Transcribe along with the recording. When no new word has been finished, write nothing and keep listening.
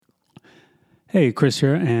Hey, Chris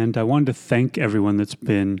here, and I wanted to thank everyone that's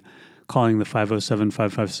been calling the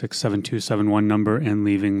 507-556-7271 number and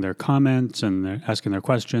leaving their comments and asking their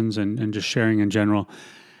questions and just sharing in general.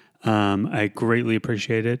 I greatly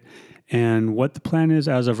appreciate it. And what the plan is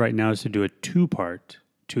as of right now is to do a two-part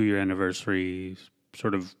 2-year anniversary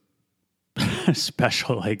sort of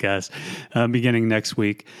special, I guess, beginning next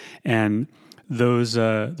week. And those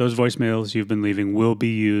voicemails you've been leaving will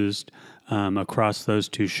be used across those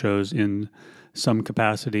two shows in some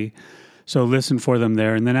capacity. So listen for them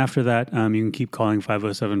there. And then after that, you can keep calling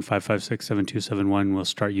 507-556-7271. We'll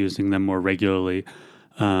start using them more regularly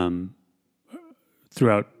throughout,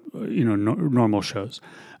 normal shows.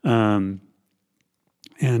 Other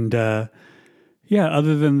than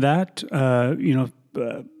that,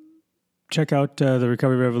 check out the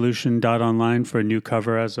recoveryrevolution.online for a new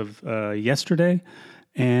cover as of yesterday.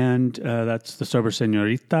 And that's The Sober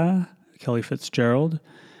Senorita, Kelly Fitzgerald.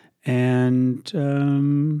 And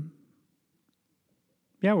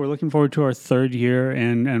we're looking forward to our third year,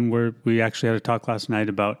 and we actually had a talk last night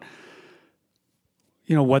about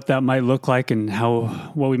what that might look like and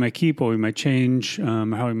what we might keep, what we might change,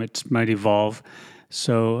 how we might evolve.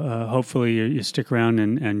 So hopefully you stick around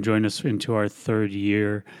and join us into our third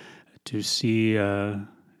year to see if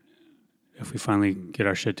we finally get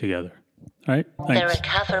our shit together. All right. Thanks. The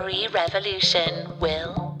Recovery Revolution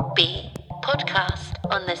will be podcast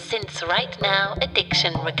on the Since Right Now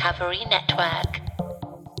Addiction Recovery Network.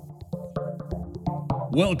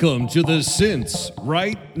 Welcome to the Since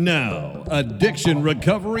Right Now Addiction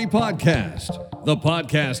Recovery Podcast, the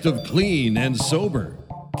podcast of clean and sober,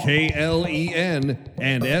 KLEN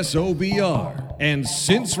and SOBR, and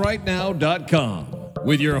sincerightnow.com,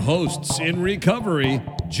 with your hosts in recovery,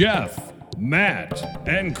 Jeff, Matt,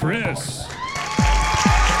 and Chris.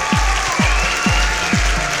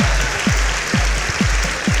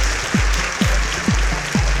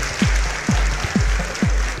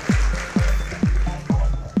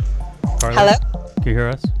 Carly, hello? Can you hear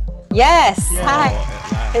us? Yes. Yeah. Hi.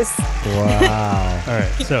 Wow. All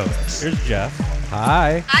right. So here's Jeff.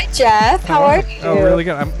 Hi. Hi, Jeff. How are you? Oh, really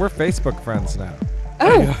good. We're Facebook friends now.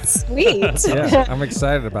 Oh, sweet. Yeah, I'm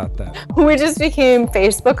excited about that. We just became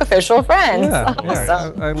Facebook official friends. Yeah,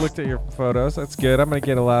 Awesome. I looked at your photos. That's good. I'm going to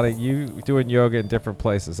get a lot of you doing yoga in different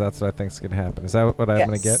places. That's what I think is going to happen. Is that what I'm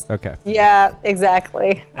going to get? Okay. Yeah,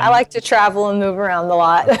 exactly. I like to travel and move around a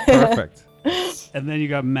lot. Perfect. And then you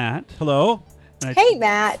got Matt. Hello. Hey,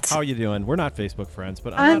 Matt. How are you doing? We're not Facebook friends,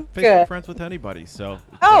 but I'm I'm not Facebook good. friends with anybody, so.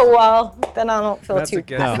 Oh, well, then I don't feel That's too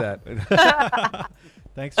against bad. that.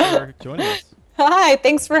 Thanks for joining us. Hi,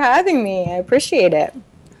 thanks for having me. I appreciate it.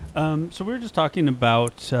 So we were just talking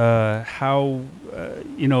about how,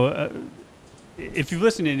 if you've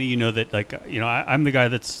listened to any, you know that, I'm the guy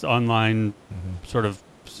that's online sort of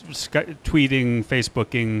tweeting,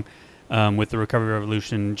 Facebooking with the Recovery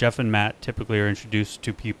Revolution. Jeff and Matt typically are introduced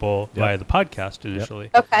to people via the podcast initially.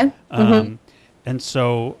 Okay. And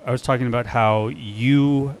so I was talking about how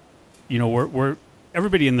we're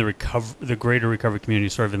everybody in the greater recovery community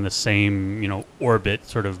is sort of in the same, orbit,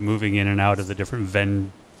 sort of moving in and out of the different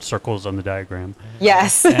Venn circles on the diagram.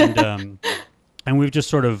 Yes. And we've just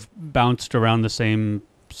sort of bounced around the same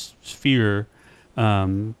sphere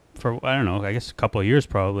for, I don't know, I guess a couple of years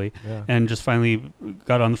probably, and just finally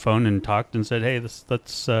got on the phone and talked and said, hey, let's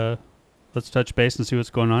touch base and see what's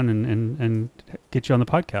going on and get you on the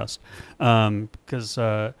podcast.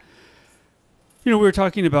 Because, we were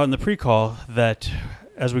talking about in the pre-call that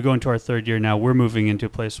as we go into our third year now, we're moving into a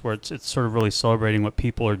place where it's sort of really celebrating what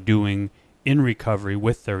people are doing in recovery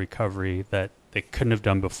with their recovery that they couldn't have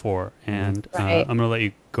done before. And Right. I'm going to let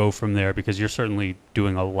you go from there because you're certainly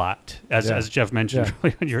doing a lot. As Jeff mentioned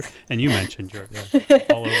earlier, and you mentioned, you're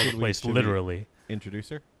all over the place, literally. Introduce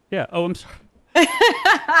her? Yeah. Oh, I'm sorry.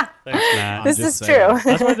 Thanks, Matt. This is true.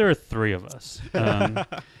 That's why there are three of us.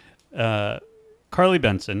 Carly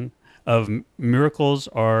Benson of Miracles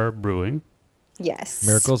Are Brewing. Yes.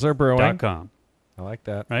 Miracles are brewing. .com, I like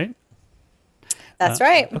that. right? That's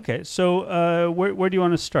right. Okay, so where do you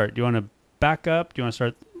want to start? Do you want to back up? Do you want to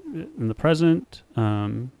start in the present?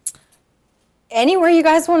 Anywhere you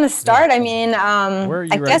guys want to start. I mean, Where are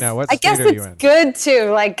you right now? What I guess state are you it's in? good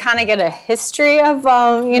to kind of get a history of,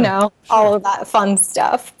 all of that fun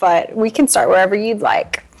stuff. But we can start wherever you'd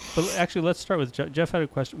like. But actually, let's start with Jeff. Jeff had a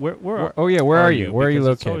question. Where are you? Where are you Because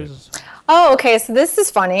it's located? always- Oh, okay. So this is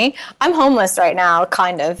funny. I'm homeless right now,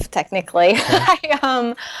 kind of, technically.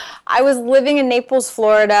 I was living in Naples,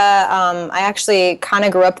 Florida. I actually kind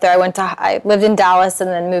of grew up there. I lived in Dallas and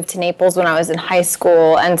then moved to Naples when I was in high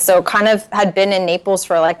school. And so kind of had been in Naples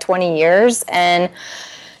for like 20 years. And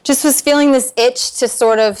just was feeling this itch to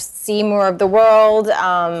sort of see more of the world,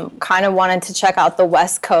 kind of wanted to check out the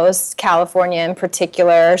West Coast, California in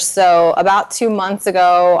particular. So about 2 months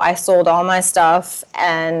ago, I sold all my stuff,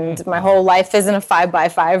 and my whole life is in a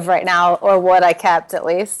 5x5 right now, or what I kept at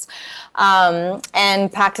least,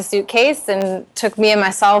 and packed a suitcase and took me and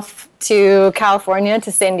myself to California,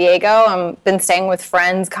 to San Diego. I've been staying with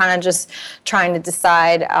friends, kind of just trying to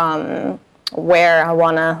decide where I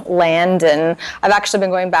want to land. And I've actually been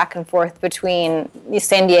going back and forth between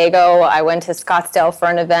San Diego. I went to Scottsdale for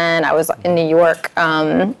an event. I was in New York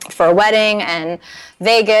for a wedding, and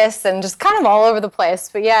Vegas, and just kind of all over the place.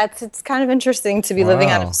 But yeah, it's kind of interesting to be living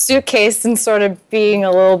out of a suitcase and sort of being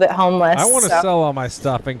a little bit homeless. I want to sell all my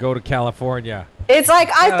stuff and go to California. It's like,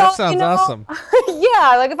 I thought, that sounds awesome.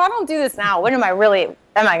 Yeah, like if I don't do this now, when am I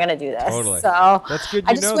going to do this? Totally. So that's good.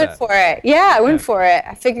 I just went for it. Yeah, I went for it.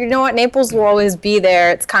 I figured, you know what, Naples will always be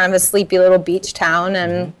there. It's kind of a sleepy little beach town,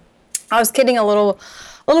 and I was getting a little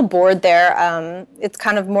bored there. It's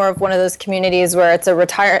kind of more of one of those communities where it's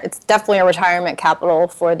definitely a retirement capital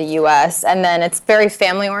for the U.S. And then it's very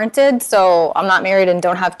family oriented. So I'm not married and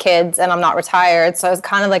don't have kids, and I'm not retired. So I was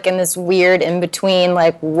kind of like in this weird in between,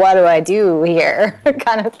 like, what do I do here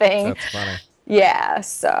kind of thing. That's funny. Yeah,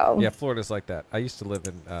 so. Yeah, Florida's like that. I used to live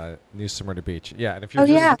in New Smyrna Beach. Yeah, and if you're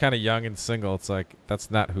just kind of young and single, it's like, that's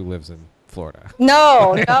not who lives in Florida.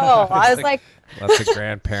 No. I was like lots of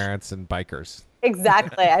grandparents and bikers.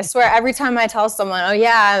 Exactly. I swear, every time I tell someone, oh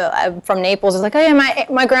yeah, I'm from Naples, it's like, oh yeah,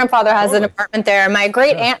 my grandfather has an apartment there. My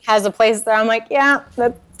great aunt has a place there. I'm like, yeah,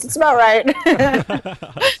 that's about right.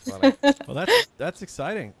 That's funny. Well, that's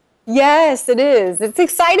exciting. Yes, it is. It's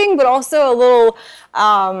exciting, but also a little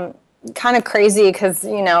kind of crazy because,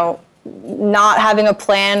 not having a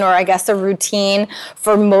plan, or I guess a routine,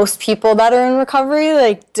 for most people that are in recovery,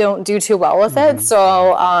 like, don't do too well with it.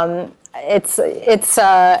 So it's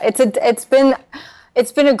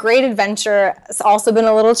been a great adventure. It's also been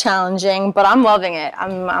a little challenging, but I'm loving it.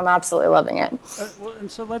 I'm absolutely loving it. Well, and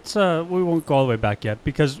so let's we won't go all the way back yet,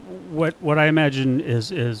 because what I imagine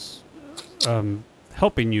is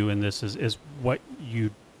helping you in this is what you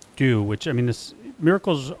do, which, I mean, this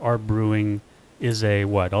Miracles Are Brewing is a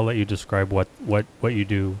what? I'll let you describe what you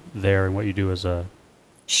do there and what you do as a...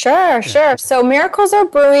 Sure. So Miracles Are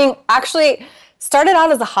Brewing actually started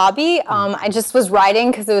out as a hobby. I just was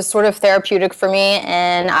writing because it was sort of therapeutic for me,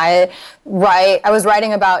 and I was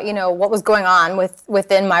writing about, what was going on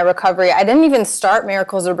within my recovery. I didn't even start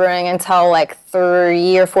Miracles Are Brewing until like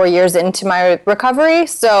 3 or 4 years into my recovery.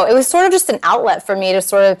 So it was sort of just an outlet for me to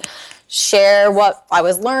sort of share what I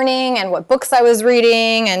was learning and what books I was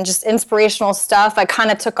reading and just inspirational stuff. I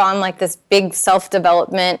kind of took on like this big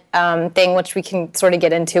self-development thing, which we can sort of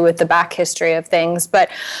get into with the back history of things. But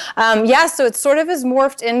so it sort of is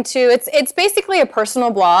morphed into, it's basically a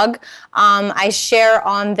personal blog. I share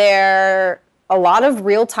on there a lot of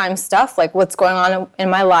real-time stuff, like what's going on in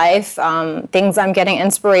my life, things I'm getting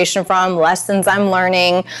inspiration from, lessons I'm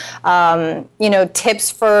learning,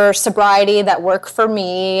 tips for sobriety that work for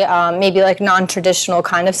me, maybe like non-traditional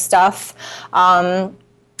kind of stuff.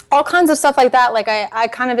 All kinds of stuff like that. Like I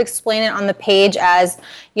kind of explain it on the page as,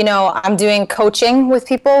 I'm doing coaching with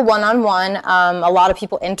people one-on-one. A lot of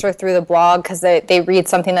people enter through the blog because they read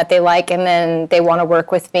something that they like and then they want to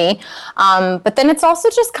work with me. But then it's also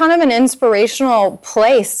just kind of an inspirational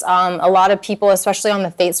place. A lot of people, especially on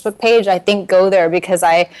the Facebook page, I think go there because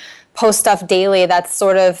I post stuff daily that's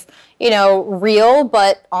sort of, real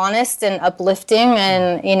but honest and uplifting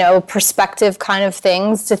and, perspective kind of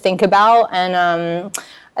things to think about.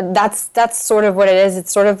 And that's sort of what it is.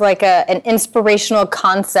 It's sort of like an inspirational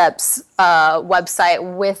concepts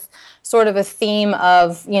website with sort of a theme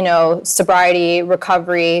of, sobriety,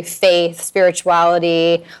 recovery, faith,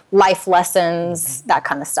 spirituality, life lessons, that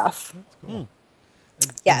kind of stuff. That's cool.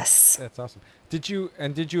 Yes. That's awesome. Did you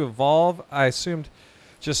evolve? I assumed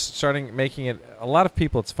just making it, a lot of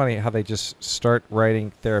people, it's funny how they just start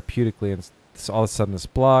writing therapeutically and all of a sudden this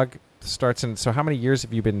blog starts. And so how many years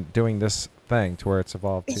have you been doing this thing to where it's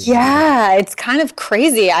evolved to? Yeah, it's kind of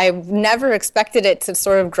crazy. I never expected it to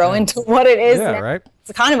sort of grow into what it is. Yeah, now. right?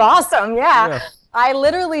 It's kind of awesome. Yeah. I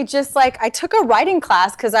literally just I took a writing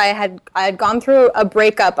class because I had gone through a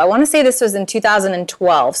breakup. I want to say this was in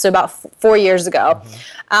 2012, so about 4 years ago.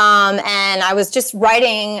 And I was just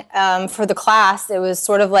writing for the class. It was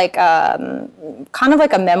sort of like kind of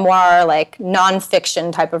like a memoir, like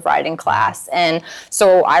nonfiction type of writing class. And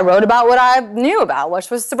so I wrote about what I knew about,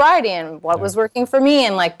 which was sobriety and what was working for me.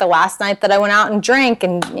 And like the last night that I went out and drank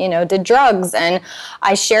and, did drugs. And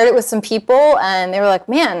I shared it with some people and they were like,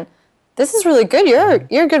 man, this is really good.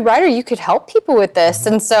 You're a good writer. You could help people with this.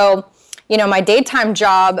 And so, my daytime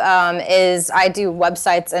job is I do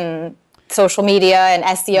websites and social media and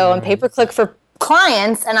SEO and pay-per-click for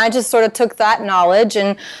clients, and I just sort of took that knowledge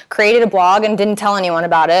and created a blog and didn't tell anyone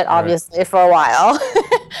about it, obviously, for a while.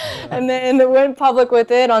 And then went public with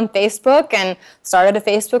it on Facebook and started a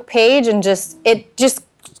Facebook page, and it just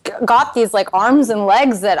got these like arms and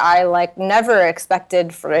legs that I like never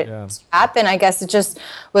expected for it to happen. I guess it just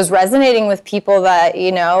was resonating with people that,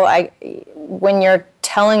 when you're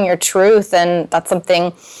telling your truth, and that's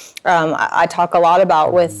something I talk a lot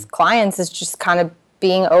about with clients, is just kind of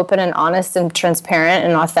being open and honest and transparent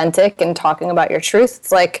and authentic and talking about your truth.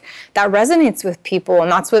 It's like that resonates with people,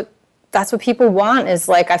 and that's what people want. Is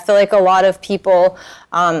like, I feel like a lot of people,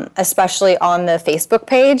 especially on the Facebook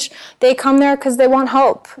page, they come there because they want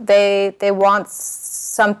hope. They want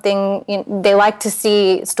something. They like to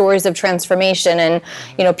see stories of transformation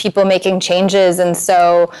and people making changes. And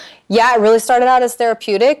so it really started out as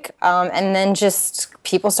therapeutic, and then just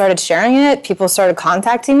people started sharing it. People started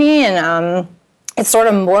contacting me, and it sort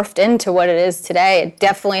of morphed into what it is today. It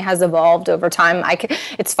definitely has evolved over time.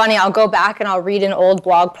 It's funny, I'll go back and I'll read an old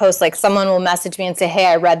blog post, like someone will message me and say, hey,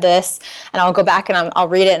 I read this, and I'll go back and I'll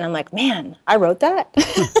read it, and I'm like, man, I wrote that?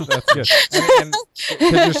 That's good. And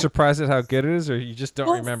because you're surprised at how good it is, or you just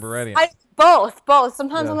don't remember writing it? Both.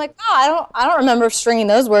 Sometimes I'm like, I don't remember stringing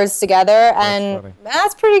those words together, and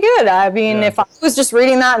that's pretty good. I mean, if I was just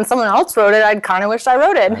reading that and someone else wrote it, I'd kind of wish I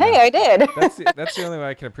wrote it. And hey, I did. That's the only way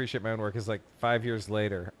I can appreciate my own work, is like 5 years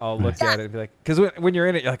later, I'll look at it and be like, because when you're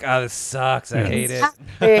in it, you're like, oh, this sucks. I hate it.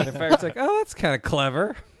 And in fact, it's like, oh, that's kind of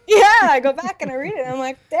clever. Yeah, I go back and I read it, and I'm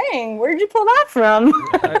like, dang, where did you pull that from?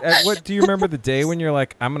 What do you remember the day when you're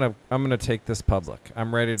like, I'm gonna take this public.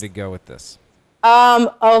 I'm ready to go with this.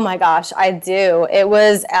 Oh my gosh, I do. It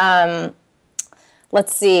was,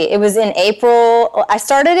 let's see, it was in April. I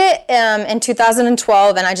started it in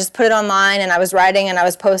 2012, and I just put it online, and I was writing and I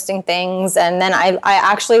was posting things, and then I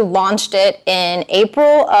actually launched it in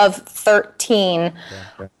April of 13.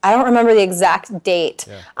 I don't remember the exact date,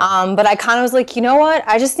 but I kind of was like, you know what?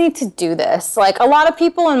 I just need to do this. Like, a lot of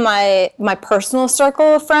people in my personal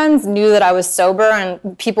circle of friends knew that I was sober,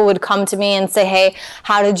 and people would come to me and say, hey,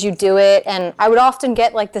 how did you do it? And I would often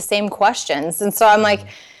get like the same questions. And so I'm like,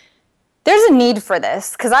 there's a need for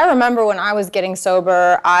this, because I remember when I was getting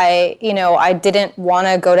sober, I didn't want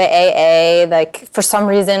to go to AA. Like, for some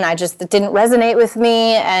reason, it didn't resonate with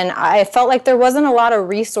me, and I felt like there wasn't a lot of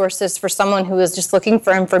resources for someone who was just looking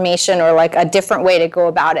for information or like a different way to go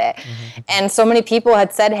about it. And so many people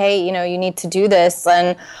had said, hey, you need to do this,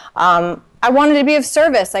 and I wanted to be of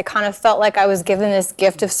service. I kind of felt like I was given this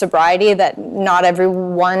gift of sobriety that not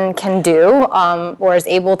everyone can do, or is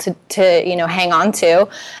able to hang on to.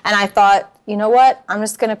 And I thought, you know what? I'm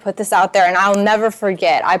just going to put this out there, and I'll never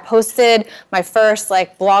forget. I posted my first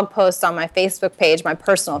blog post on my Facebook page, my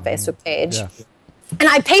personal Facebook page. Yeah. And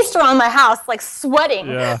I paced around my house, sweating.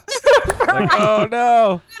 Yeah. Oh,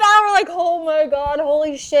 no. And I was like, oh, my God,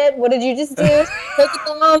 holy shit. What did you just do? Take it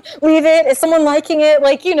down, leave it. Is someone liking it?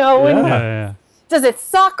 Does it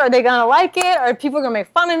suck? Are they going to like it? Are people going to make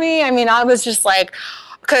fun of me? I mean, I was just like,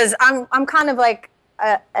 because I'm kind of like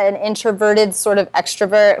an introverted sort of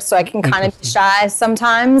extrovert, so I can kind of be shy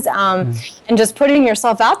sometimes. And just putting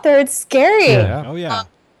yourself out there, it's scary. Yeah. Oh, yeah.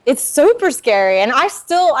 It's super scary, and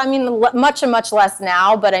much and much less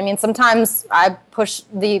now, but I mean, sometimes I push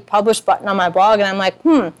the publish button on my blog, and I'm like,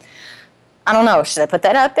 I don't know, should I put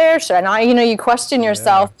that out there? Should I not? You question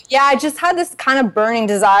yourself. Yeah, I just had this kind of burning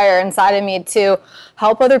desire inside of me to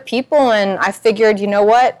help other people, and I figured, you know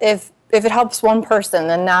what, if it helps one person,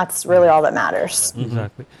 then that's really all that matters.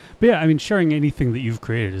 Exactly. But yeah, I mean, sharing anything that you've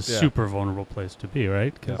created is a super vulnerable place to be,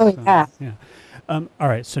 right? Oh, yeah. Yeah. All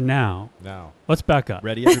right, so now let's back up.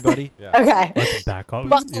 Ready, everybody? Yeah. Okay. Let's back up.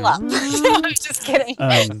 Buckle up. I'm just kidding.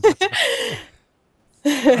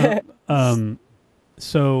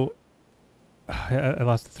 So I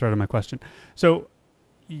lost the thread of my question. So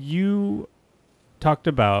you talked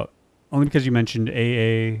about, only because you mentioned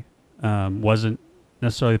AA wasn't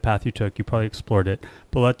necessarily the path you took, you probably explored it,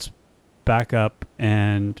 but let's back up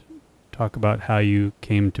and talk about how you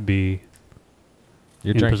came to be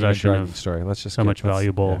in possession of story. Let's just so much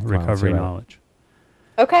valuable recovery knowledge.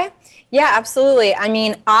 Okay. Yeah, absolutely. I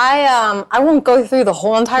mean, I won't go through the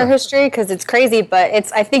whole entire history because it's crazy, but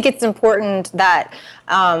I think it's important that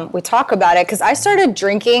we talk about it, because I started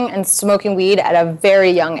drinking and smoking weed at a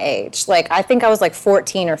very young age. I think I was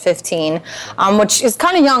 14 or 15, which is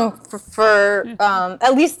kind of young for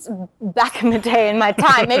at least back in the day in my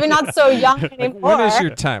time. Maybe not so young anymore. When is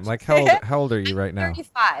your time? How old are you right now?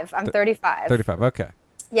 35. I'm 35. 35, okay.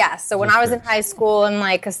 Yeah. So when I was in high school and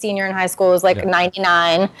like a senior in high school, it was like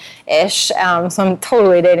 99-ish. So I'm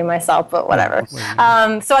totally dating myself, but whatever.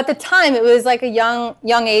 So at the time, it was like a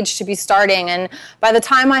young age to be starting. And by the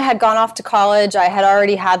time I had gone off to college, I had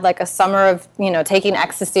already had like a summer of, taking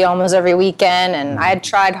ecstasy almost every weekend. And I had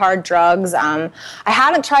tried hard drugs. I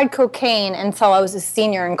hadn't tried cocaine until I was a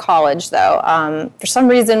senior in college, though. For some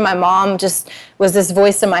reason, my mom just was this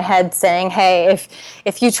voice in my head saying, hey,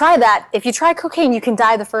 if you try cocaine, you can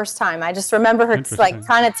die the first time. I just remember her like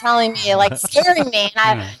kind of telling me, like scaring me.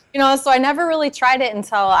 And so I never really tried it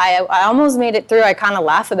until I almost made it through. I kind of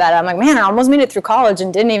laugh about it. I'm like, man, I almost made it through college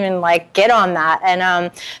and didn't even like get on that.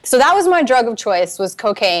 And so that was my drug of choice, was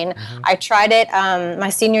cocaine. I tried it my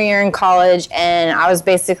senior year in college, and I was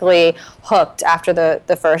basically hooked after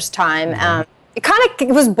the first time. It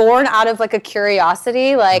was born out of like a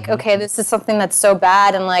curiosity, like, okay, this is something that's so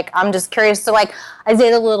bad, and like I'm just curious. So like I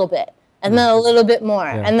did a little bit, and then a little bit more,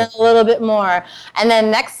 and then a little bit more, and then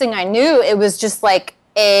next thing I knew, it was just like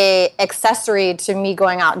a accessory to me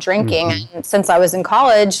going out drinking. And since I was in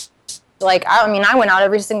college, like I went out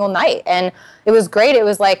every single night, and it was great. It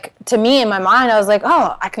was like, to me in my mind, I was like,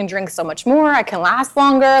 oh, I can drink so much more, I can last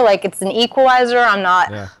longer. Like it's an equalizer. I'm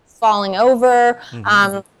not falling over.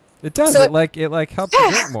 It does. So it helps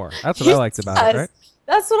you drink more. That's what I liked about it, right?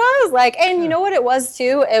 That's what I was like. And you know what it was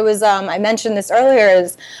too? It was, I mentioned this earlier,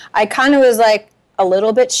 is I kind of was like a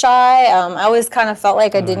little bit shy. I always kind of felt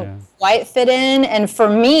like I didn't quite fit in. And for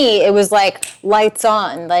me, it was like lights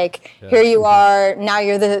on. Like here you are, now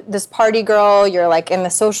you're this party girl. You're like in the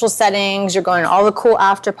social settings. You're going to all the cool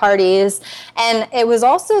after parties. And it was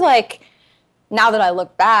also like, now that I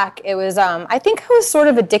look back, it was, I think I was sort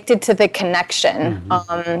of addicted to the connection.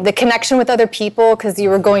 The connection with other people, because you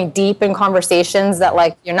were going deep in conversations that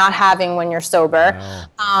like you're not having when you're sober.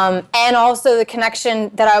 And also the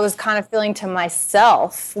connection that I was kind of feeling to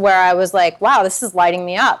myself, where I was like, wow, this is lighting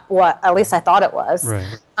me up. Well, at least I thought it was.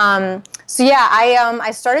 Right. So yeah,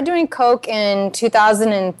 I started doing coke in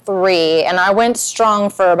 2003, and I went strong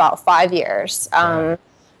for about 5 years.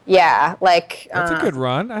 Yeah, like that's a good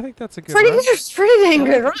run. I think that's a good pretty run. Pretty dang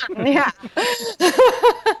good run. Yeah.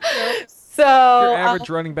 So your average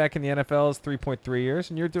running back in the NFL is 3.3 years,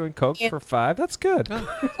 and you're doing coke for 5. That's good.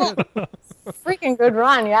 Freaking good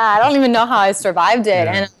run. Yeah, I don't even know how I survived it.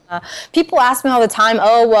 And people ask me all the time,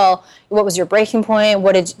 "Oh, well, what was your breaking point?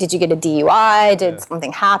 What did you get a DUI? Did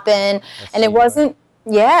something happen?" And it wasn't.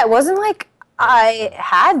 Yeah, it wasn't like I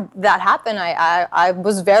had that happen. I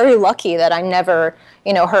was very lucky that I never,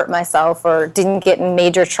 hurt myself or didn't get in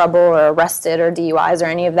major trouble or arrested or DUIs or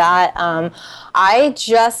any of that. I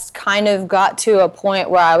just kind of got to a point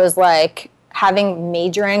where I was like having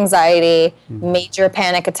major anxiety, major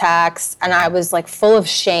panic attacks, and I was like full of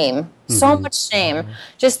shame. So much shame,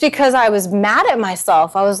 just because I was mad at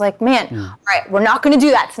myself. I was like, man, all right, we're not going to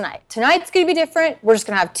do that tonight. Tonight's going to be different. We're just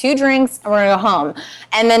going to have 2 drinks and we're going to go home.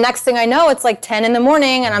 And then next thing I know, it's like 10 in the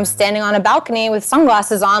morning and I'm standing on a balcony with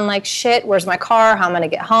sunglasses on, like, shit, where's my car? How am I going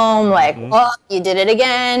to get home? Like, oh, you did it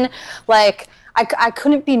again. Like, I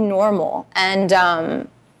couldn't be normal. And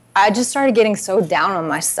I just started getting so down on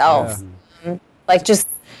myself. Like, just,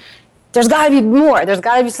 there's got to be more. There's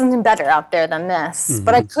got to be something better out there than this.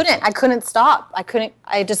 But I couldn't stop. I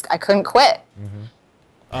couldn't quit.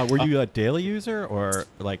 Were you a daily user or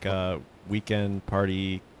like a weekend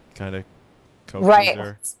party kind of coke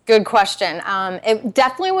user? Good question. It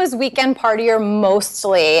definitely was weekend partier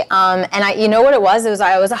mostly. And you know what it was?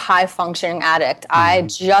 I was a high functioning addict. I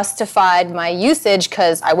justified my usage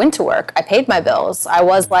because I went to work. I paid my bills. I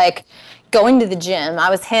was like going to the gym. I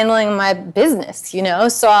was handling my business,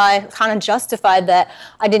 so I kind of justified that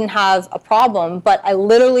I didn't have a problem. But I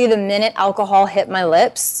literally, the minute alcohol hit my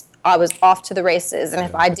lips, I was off to the races. And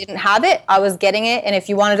if I didn't have it, I was getting it. And if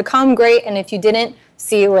you wanted to come, great. And if you didn't,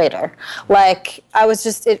 see you later. Like, I was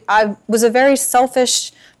a very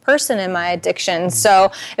selfish person in my addiction. So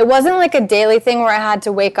it wasn't like a daily thing where I had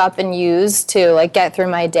to wake up and use to like get through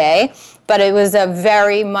my day. But it was a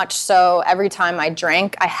very much so every time I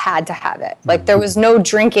drank, I had to have it. Like, there was no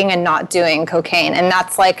drinking and not doing cocaine. And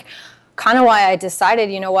that's like kind of why I decided,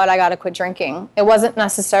 you know what, I got to quit drinking. It wasn't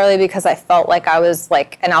necessarily because I felt like I was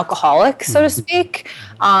like an alcoholic, so to speak.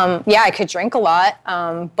 Yeah, I could drink a lot,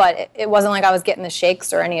 but it wasn't like I was getting the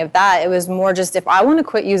shakes or any of that. It was more just, if I want to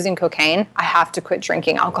quit using cocaine, I have to quit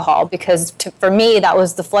drinking alcohol, because for me, that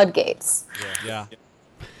was the floodgates. Yeah.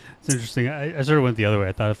 It's interesting. I sort of went the other way.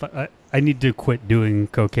 I thought if I need to quit doing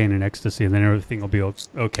cocaine and ecstasy, and then everything will be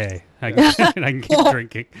okay. I can keep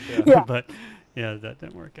drinking. But yeah, that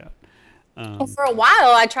didn't work out. Well, for a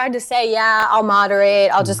while, I tried to say, yeah, I'll moderate.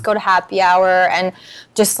 I'll just go to happy hour. And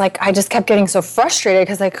just like, I just kept getting so frustrated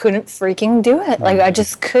because I couldn't freaking do it. Like, I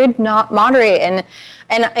just could not moderate. And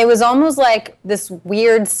it was almost like this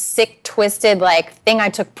weird, sick, twisted, like, thing I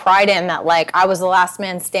took pride in, that, like, I was the last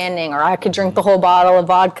man standing, or I could drink the whole bottle of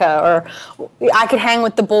vodka, or I could hang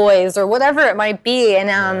with the boys, or whatever it might be.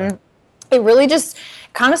 And it really just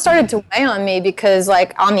kind of started to weigh on me because,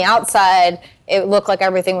 like, on the outside, it looked like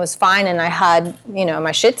everything was fine and I had,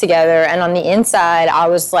 my shit together. And on the inside, I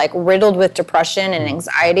was, like, riddled with depression and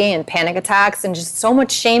anxiety and panic attacks and just so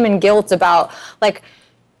much shame and guilt about, like,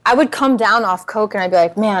 I would come down off coke and I'd be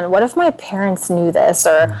like, man, what if my parents knew this?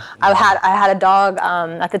 Or I had a dog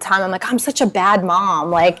at the time. I'm like, I'm such a bad mom,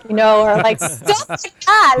 like, or like stuff like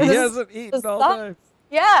that. He hasn't eaten all day.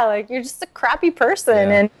 Yeah, like, you're just a crappy person.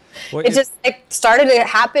 Yeah. And well, it just started to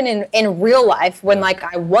happen in real life when, like,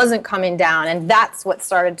 I wasn't coming down. And that's what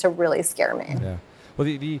started to really scare me. Yeah. Well,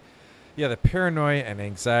 the paranoia and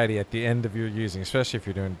anxiety at the end of your using, especially if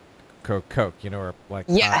you're doing coke, or like,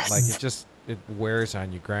 yes. Like it wears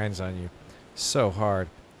on you, grinds on you so hard.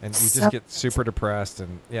 And you just get super depressed.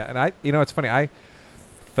 And I, it's funny. I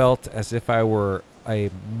felt as if I were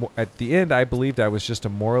at the end, I believed I was just a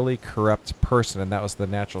morally corrupt person, and that was the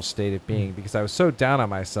natural state of being, because I was so down on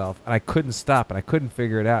myself and I couldn't stop and I couldn't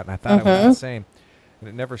figure it out, and I thought I was insane. And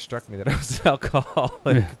it never struck me that I was an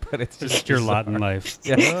alcoholic, but it's just your lot in life.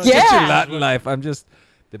 Yeah, it's just your lot in life. I'm just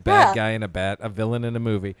the bad guy in a villain in a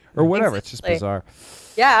movie, or whatever. It's just bizarre.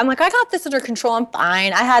 Yeah, I'm like, I got this under control. I'm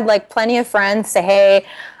fine. I had, like, plenty of friends say, hey,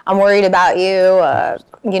 I'm worried about you.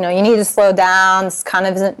 You need to slow down. This kind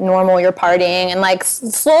of isn't normal. You're partying. And, like,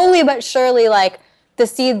 slowly but surely, like, the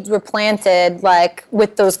seeds were planted, like,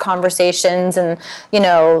 with those conversations and,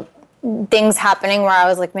 things happening where I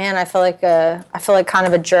was like, man, I feel like kind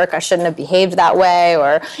of a jerk. I shouldn't have behaved that way,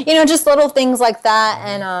 or, just little things like that.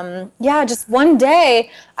 And, just one day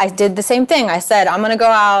I did the same thing. I said, I'm going to go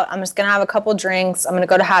out. I'm just going to have a couple drinks. I'm going to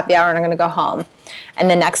go to happy hour and I'm going to go home. And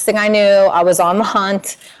the next thing I knew, I was on the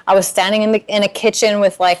hunt. I was standing in a kitchen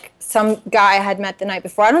with, like, some guy I had met the night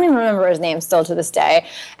before. I don't even remember his name still to this day.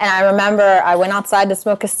 And I remember I went outside to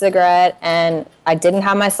smoke a cigarette and I didn't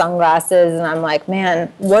have my sunglasses. And I'm like,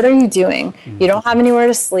 man, what are you doing? You don't have anywhere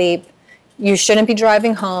to sleep. You shouldn't be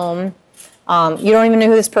driving home. You don't even know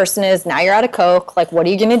who this person is. Now you're out of coke. Like, what are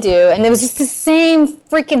you going to do? And it was just the same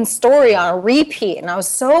freaking story on a repeat. And I was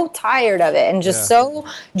so tired of it and just so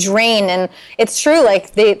drained. And it's true.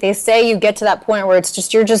 Like, they say you get to that point where it's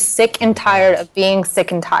just, you're just sick and tired of being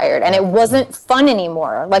sick and tired. And it wasn't fun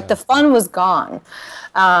anymore. Like, the fun was gone.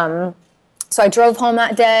 So I drove home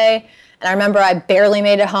that day. And I remember I barely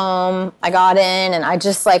made it home. I got in and I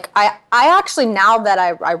just, like, I actually, now that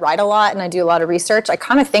I write a lot and I do a lot of research, I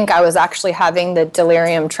kind of think I was actually having the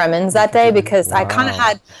delirium tremens that day, because I kind of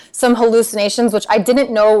had some hallucinations, which I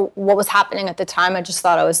didn't know what was happening at the time. I just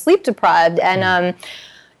thought I was sleep deprived. And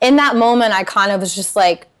in that moment, I kind of was just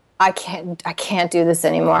like, I can't do this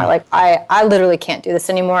anymore. Like, I literally can't do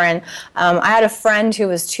this anymore. And I had a friend who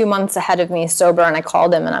was 2 months ahead of me sober, and I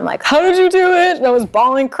called him and I'm like, how did you do it? And I was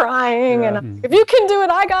bawling, crying. And I'm like, if you can do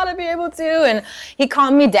it, I gotta be able to. And he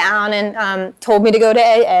calmed me down and told me to go to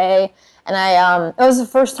AA. And it was the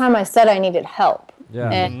first time I said I needed help.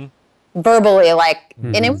 Yeah. And verbally, like,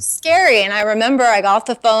 and it was scary. And I remember I got off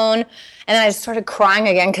the phone and then I just started crying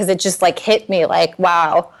again, because it just, like, hit me like,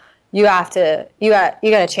 wow. You got to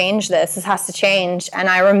change this. This has to change. And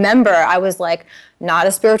I remember I was, like, not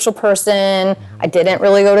a spiritual person. I didn't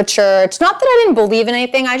really go to church. Not that I didn't believe in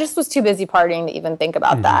anything. I just was too busy partying to even think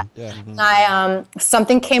about that. Yeah. And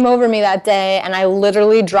something came over me that day, and I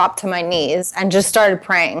literally dropped to my knees and just started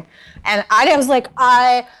praying. And I was like,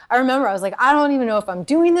 I remember I was like, I don't even know if I'm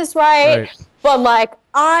doing this right. But, like,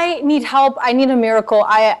 I need help. I need a miracle.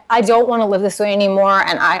 I don't want to live this way anymore,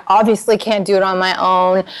 and I obviously can't do it on my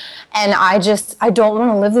own. And I don't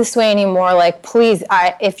want to live this way anymore. Like, please,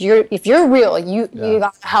 if you're real, you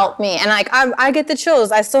got to help me. And, like, I get the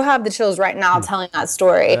chills. I still have the chills right now telling that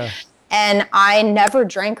story. Yeah. And I never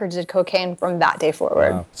drank or did cocaine from that day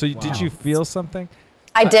forward. Wow. So did you feel something?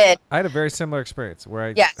 I did. I had a very similar experience where I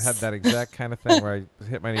had that exact kind of thing where I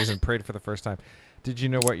hit my knees and prayed for the first time. Did you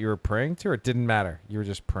know what you were praying to, or it didn't matter? You were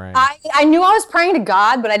just praying? I knew I was praying to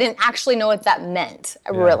God, but I didn't actually know what that meant,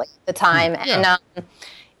 really, at the time. Yeah.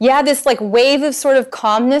 And, this, like, wave of sort of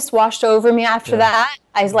calmness washed over me after that.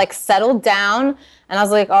 I, like, settled down, and I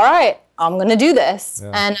was like, all right, I'm going to do this.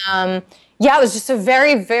 Yeah. And, it was just a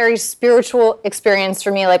very, very spiritual experience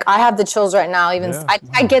for me. Like, I have the chills right now. Even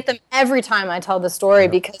I get them every time I tell the story,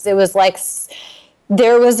 because it was like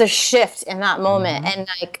there was a shift in that moment. And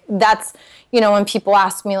like, that's, when people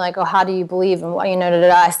ask me like, oh, how do you believe? And what,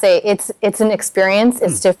 I say it's an experience.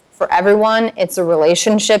 It's different for everyone. It's a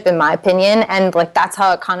relationship, in my opinion. And like, that's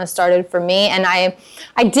how it kind of started for me. And I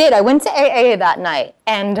went to AA that night,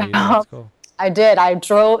 and that's cool. I did. I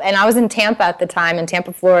drove, and I was in Tampa at the time, in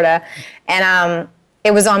Tampa, Florida. And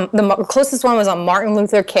it was on, the closest one was on Martin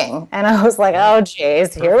Luther King. And I was like, oh,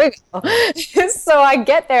 geez, here we go. So I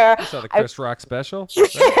get there. You saw the Chris Rock special?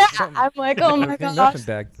 I'm like, oh my Nothing gosh.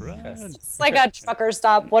 bag. It's like a trucker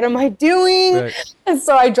stop. What am I doing? Right. And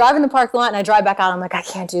so I drive in the parking lot, and I drive back out. I'm like, I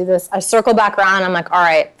can't do this. I circle back around, and I'm like, all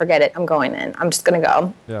right, forget it. I'm going in. I'm just going to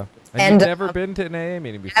go. Yeah. And, you've never been to an AA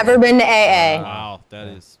meeting before? Never been to AA. Wow,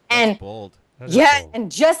 that's And- bold.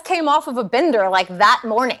 And just came off of a bender like that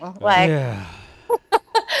morning. Like, Yeah.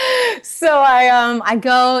 so I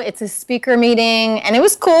go, it's a speaker meeting, and it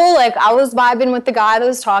was cool. Like, I was vibing with the guy that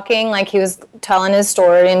was talking, like he was telling his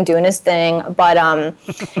story and doing his thing. But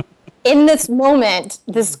in this moment,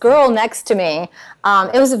 this girl next to me,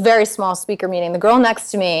 it was a very small speaker meeting. The girl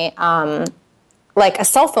next to me, like a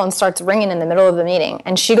cell phone starts ringing in the middle of the meeting,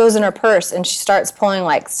 and she goes in her purse and she starts pulling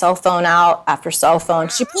like cell phone out after cell phone.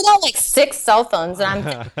 She pulled out like 6 cell phones, and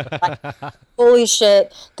I'm thinking, like, holy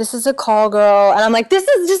shit, this is a call girl. And I'm like, this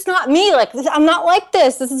is just not me. Like, I'm not like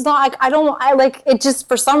this. This is not like, I like it. Just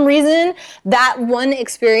for some reason, that one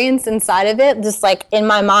experience inside of it, just like in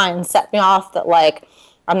my mind, set me off that like,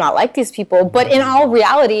 I'm not like these people. But in all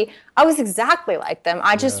reality, I was exactly like them.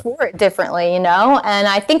 I just wore it differently, And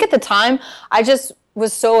I think at the time, I just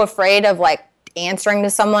was so afraid of like answering to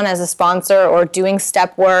someone as a sponsor or doing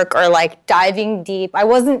step work or like diving deep. I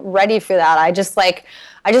wasn't ready for that. I just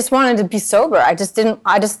wanted to be sober. I just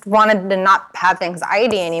wanted to not have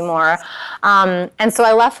anxiety anymore. And so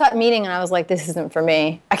I left that meeting, and I was like, this isn't for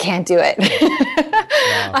me. I can't do it.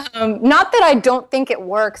 Not that I don't think it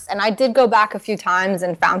works. And I did go back a few times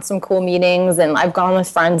and found some cool meetings, and I've gone with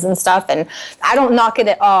friends and stuff, and I don't knock it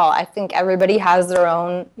at all. I think everybody has their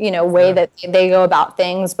own, way that they go about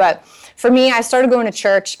things. But for me, I started going to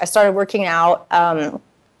church. I started working out.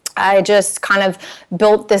 I just kind of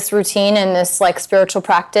built this routine and this like spiritual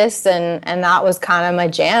practice, and that was kind of my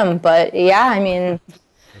jam. But yeah, I mean,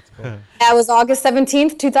 that was August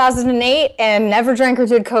 17th, 2008, and never drank or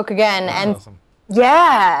did Coke again. That's and awesome.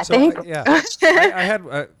 yeah, So, thank I had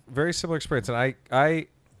a very similar experience, and I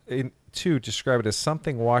too describe it as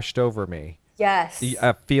something washed over me. Yes.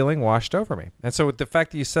 A feeling washed over me. And so the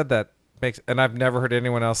fact that you said that and I've never heard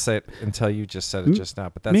anyone else say it until you just said it just now,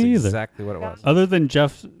 but that's Me either. exactly what it was. Other than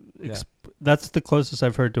Jeff, that's the closest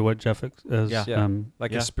I've heard to what Jeff has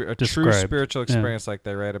Like a true described. spiritual experience like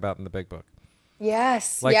they write about in the big book.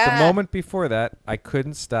 Yes. Like the moment before that, I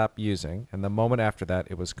couldn't stop using, and the moment after that,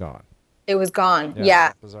 it was gone. It was gone. Yeah,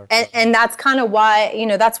 Yeah. bizarre. And that's kind of why,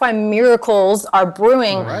 that's why Miracles Are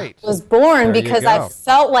Brewing was born, There you because go. I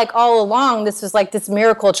felt like all along this was like this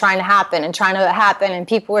miracle trying to happen. And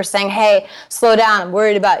people were saying, hey, slow down, I'm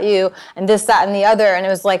worried about you, and this, that, and the other. And it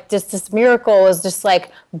was like just this miracle was just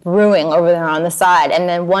like brewing over there on the side. And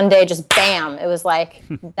then one day, just bam, it was like,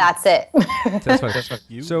 that's it. That's funny.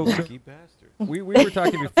 You So- lucky bastard. we were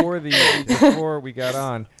talking before we got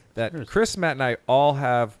on that Chris, Matt, and I all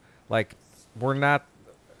have like we're not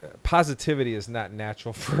positivity is not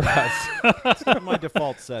natural for us. It's kind of my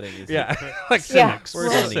default setting. Is Yeah, like Yeah. Cynics. We're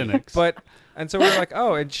We're all cynics. and so we're like,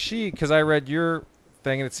 oh, and because I read your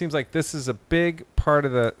thing, and it seems like this is a big part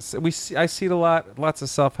of I see it a lot, lots of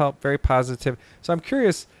self-help, very positive. So I'm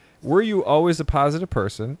curious, were you always a positive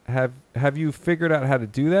person? Have you figured out how to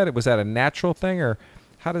do that? Was that a natural thing, or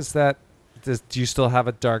how does that? Do you still have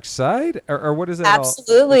a dark side, or what is it?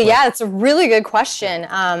 Absolutely, yeah. It's a really good question,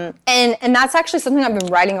 and that's actually something I've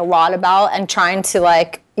been writing a lot about and trying to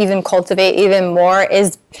like even cultivate even more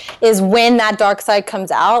is when that dark side comes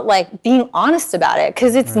out, like being honest about it,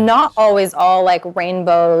 because it's not always all like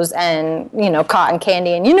rainbows and cotton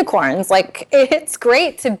candy and unicorns. Like it's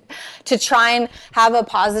great to try and have a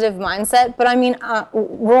positive mindset, but I mean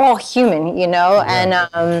we're all human,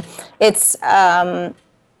 and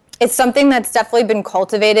it's something that's definitely been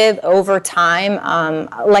cultivated over time.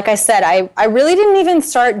 Like I said, I really didn't even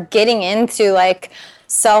start getting into like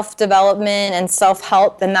self-development and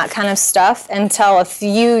self-help and that kind of stuff until a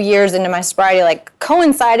few years into my sobriety, like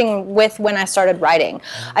coinciding with when I started writing.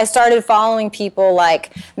 I started following people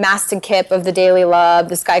like Mastin Kipp of The Daily Love,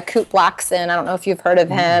 this guy Coop Blackson, I don't know if you've heard of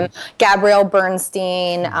him, Gabrielle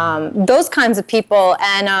Bernstein, those kinds of people.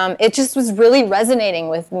 And it just was really resonating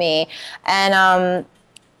with me. And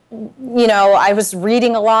I was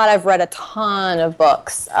reading a lot. I've read a ton of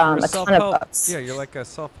books, a ton of books. Yeah, you're like a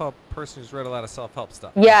self-help person who's read a lot of self-help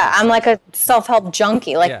stuff. Yeah, I'm like a self-help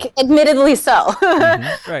junkie, admittedly so.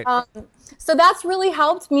 Right. So that's really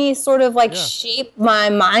helped me sort of shape my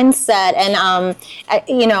mindset. And,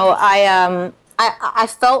 I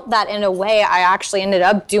felt that in a way I actually ended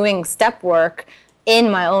up doing step work in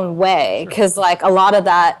my own way, because like a lot of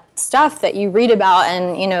that stuff that you read about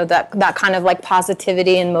and that kind of like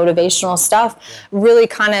positivity and motivational stuff really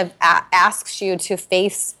kind of asks you to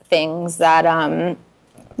face things that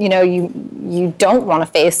you don't want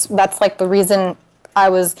to face. That's like the reason I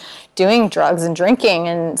was doing drugs and drinking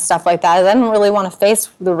and stuff like that. I didn't really want to face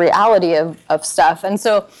the reality of stuff. And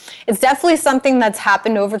so it's definitely something that's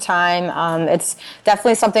happened over time. It's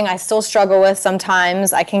definitely something I still struggle with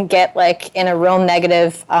sometimes. I can get like in a real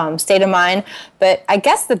negative state of mind. But I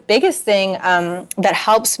guess the biggest thing that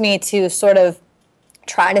helps me to sort of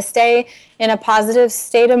try to stay in a positive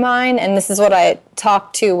state of mind, and this is what I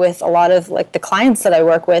talk to with a lot of like the clients that I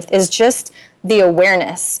work with, is just the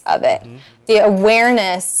awareness of it. Mm-hmm. The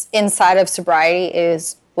awareness inside of sobriety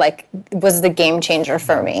was the game changer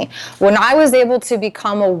for me. When I was able to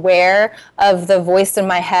become aware of the voice in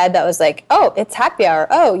my head that was like, oh, it's happy hour.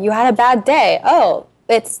 Oh, you had a bad day. Oh,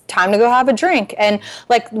 it's time to go have a drink. And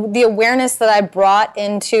like the awareness that I brought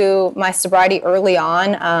into my sobriety early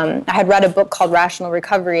on, I had read a book called Rational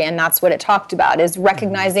Recovery, and that's what it talked about, is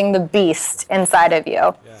recognizing the beast inside of you.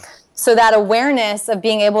 Yeah. So that awareness of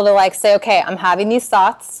being able to like say, okay, I'm having these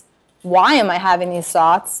thoughts. Why am I having these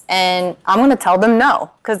thoughts? And I'm going to tell them no.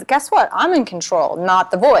 Because guess what? I'm in control, not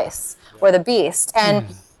the voice or the beast. And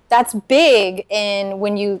that's big in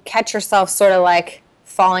when you catch yourself sort of like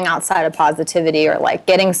falling outside of positivity or like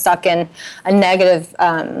getting stuck in a negative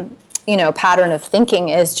pattern of thinking,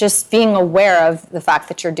 is just being aware of the fact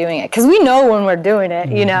that you're doing it, because we know when we're doing it,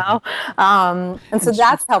 and so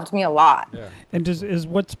that's helped me a lot. Yeah. And is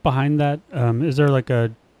what's behind that? Is there like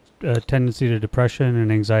a tendency to depression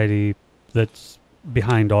and anxiety that's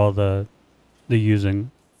behind all the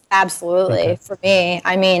using? Absolutely. Okay. For me,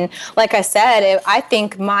 I mean, like I said, I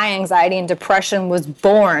think my anxiety and depression was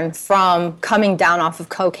born from coming down off of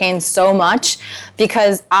cocaine so much,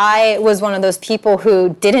 because I was one of those people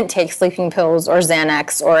who didn't take sleeping pills or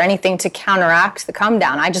Xanax or anything to counteract the come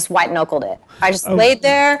down. I just white-knuckled it. I just laid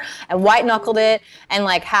there and white-knuckled it and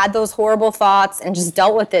like had those horrible thoughts and just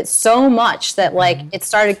dealt with it so much that like it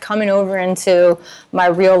started coming over into my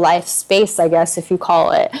real life space, I guess, if you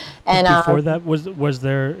call it. And before that, was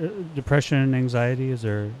there depression, anxiety? Is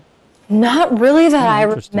there? Not really that I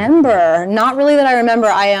remember. Not really that I remember.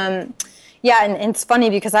 And it's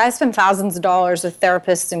funny because I spent thousands of dollars with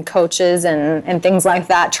therapists and coaches and things like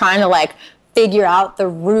that, trying to like figure out the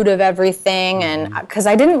root of everything. And because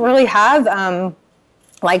I didn't really have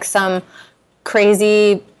like some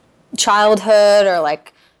crazy childhood, or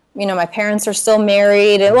like, my parents are still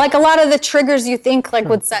married, and like a lot of the triggers you think like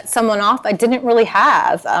would set someone off, I didn't really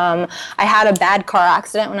have. I had a bad car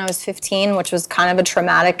accident when I was 15, which was kind of a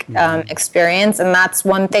traumatic experience, and that's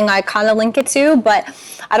one thing I kind of link it to, but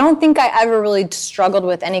I don't think I ever really struggled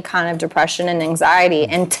with any kind of depression and anxiety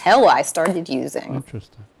until I started using.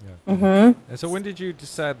 Interesting. Yeah. Mm-hmm. And so when did you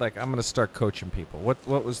decide, like, I'm going to start coaching people?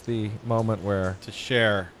 What was the moment where to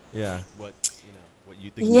share? Yeah. What you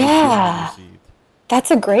think you received? That's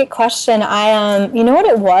a great question. What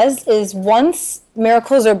it was is, once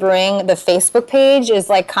Miracles Are Brewing, the Facebook page is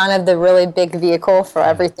like kind of the really big vehicle for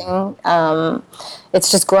everything. It's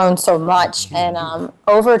just grown so much. And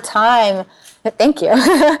over time, thank you.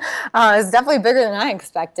 It's definitely bigger than I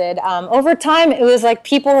expected. Over time, it was like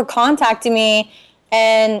people were contacting me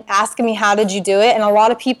and asking me, how did you do it? And a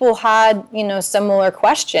lot of people had, similar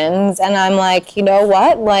questions. And I'm like, you know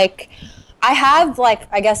what? Like, I have, like,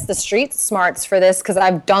 I guess the street smarts for this, because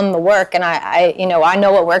I've done the work, and I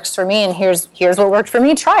know what works for me, and here's what worked for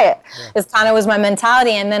me. Try it. Yeah. It kind of was my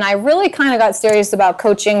mentality. And then I really kind of got serious about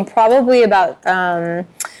coaching probably about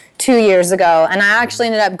 2 years ago. And I actually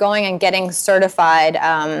ended up going and getting certified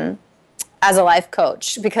as a life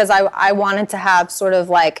coach, because I wanted to have sort of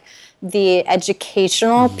like the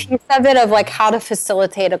educational piece of it, of like how to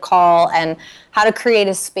facilitate a call and how to create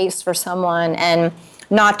a space for someone, and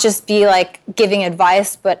not just be like giving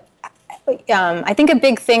advice, but I think a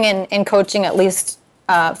big thing in coaching, at least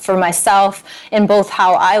for myself, in both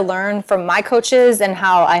how I learn from my coaches and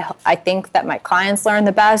how I think that my clients learn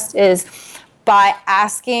the best, is by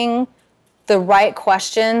asking the right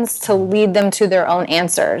questions to lead them to their own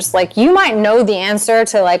answers. Like, you might know the answer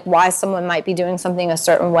to like why someone might be doing something a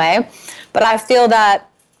certain way, but I feel that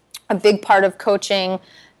a big part of coaching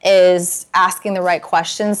is asking the right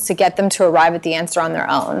questions to get them to arrive at the answer on their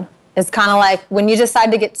own. It's kind of like when you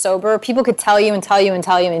decide to get sober, people could tell you and tell you and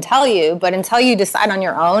tell you and tell you, but until you decide on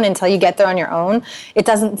your own, until you get there on your own, it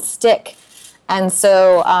doesn't stick. And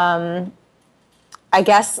so I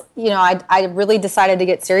guess, I really decided to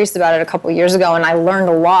get serious about it a couple years ago, and I learned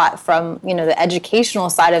a lot from, the educational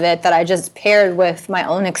side of it that I just paired with my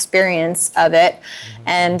own experience of it.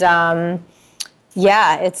 And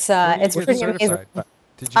it's pretty amazing.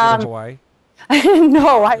 Did you go to Hawaii?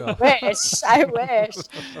 No, I wish. I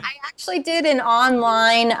actually did an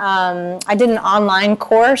online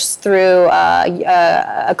course through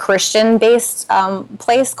a Christian-based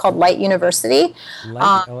place called Light University.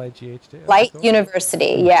 Light, L-I-G-H-T. Light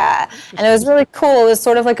University, yeah. And it was really cool. It was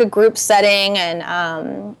sort of like a group setting,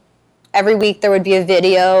 and every week there would be a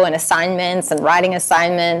video and assignments and writing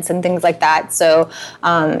assignments and things like that. So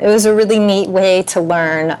it was a really neat way to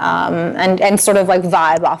learn and sort of like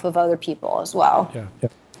vibe off of other people as well. Yeah.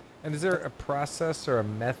 And is there a process or a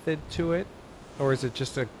method to it? Or is it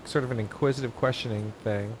just a sort of an inquisitive questioning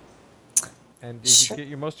thing? And did you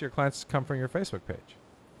get most of your clients come from your Facebook page?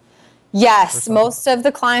 Yes, most of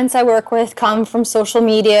the clients I work with come from social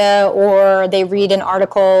media, or they read an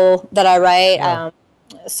article that I write. Yeah.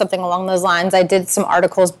 Something along those lines. I did some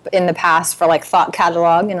articles in the past for like Thought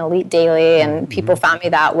Catalog and Elite Daily, and people found me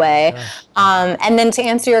that way. And then to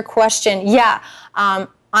answer your question,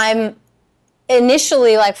 I'm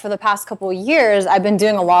initially, like for the past couple of years, I've been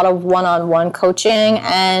doing a lot of one-on-one coaching,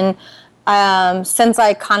 and since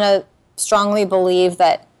I kind of strongly believe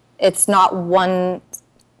that it's not one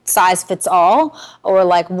size fits all, or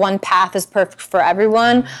like one path is perfect for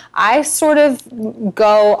everyone, I sort of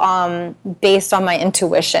go based on my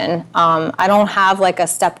intuition. I don't have like a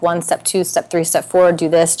step 1, step 2, step 3, step 4, do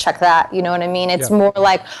this, check that, you know what I mean? It's more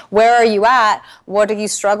like, where are you at? What are you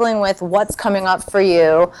struggling with? What's coming up for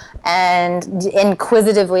you? And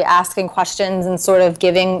inquisitively asking questions and sort of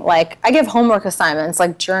giving, like, I give homework assignments,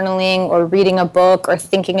 like journaling or reading a book or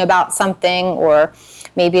thinking about something, or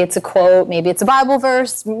maybe it's a quote, maybe it's a Bible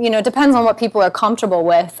verse, it depends on what people are comfortable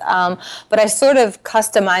with. But I sort of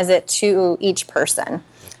customize it to each person.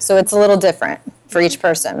 So it's a little different for each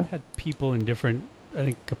person. Had people in different, I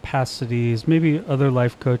think, capacities, maybe other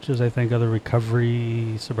life coaches, I think other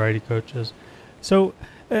recovery, sobriety coaches. So,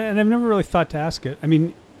 and I've never really thought to ask it. I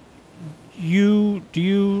mean, do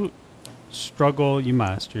you struggle, you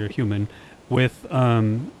must, you're human, with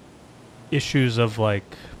issues of like,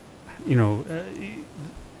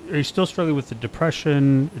 are you still struggling with the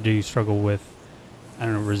depression? Do you struggle with,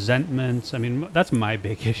 resentments? I mean, that's my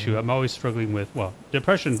big issue. I'm always struggling with,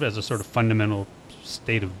 depression as a sort of fundamental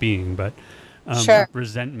state of being, but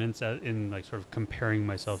resentments in like sort of comparing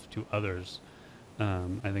myself to others,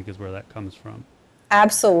 I think is where that comes from.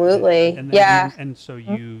 Absolutely. And so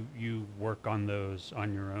you work on those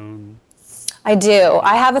on your own? I do.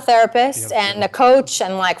 I have a therapist and a coach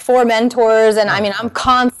and like 4 mentors, and I'm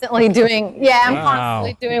constantly doing,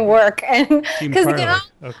 constantly doing work, and because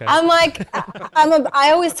I'm like,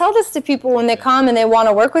 I always tell this to people when they come and they want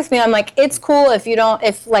to work with me. I'm like, it's cool if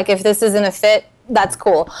this isn't a fit, that's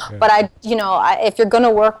cool. Yeah. But if you're going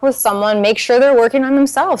to work with someone, make sure they're working on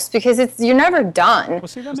themselves, because you're never done. Well,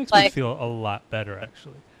 see, that makes me feel a lot better,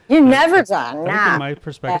 actually. You're never done. I think in my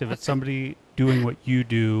perspective, it's somebody doing what you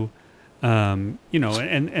do. And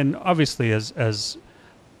obviously as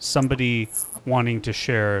somebody wanting to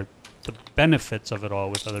share the benefits of it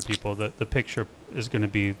all with other people, the picture is going to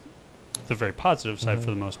be the very positive side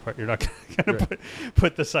for the most part. You're not going to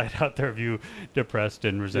put the side out there of you depressed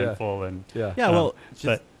and resentful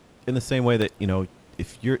but in the same way that,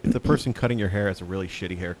 if the person cutting your hair has a really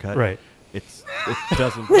shitty haircut, right. It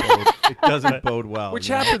doesn't bode well. Which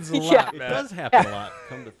happens a lot. It does happen a lot.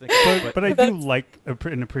 Come to think of it. But I do like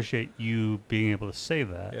and appreciate you being able to say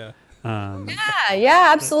that. Yeah.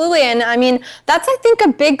 Absolutely. And I mean, that's, I think,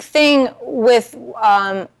 a big thing with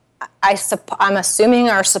I'm assuming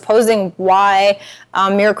or supposing why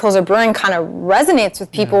Miracles Are Brewing kind of resonates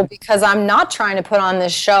with people, because I'm not trying to put on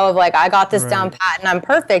this show of like, I got this down pat and I'm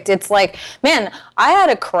perfect. It's like, man, I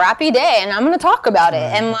had a crappy day and I'm going to talk about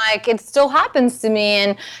it. And like, it still happens to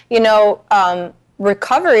me. And,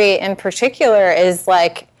 recovery in particular is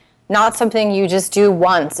like not something you just do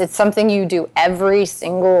once. It's something you do every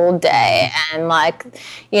single day. And like,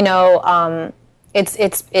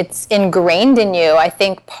 it's ingrained in you. I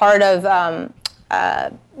think part of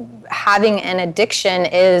having an addiction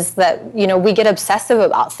is that, you know, we get obsessive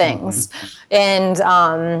about things, and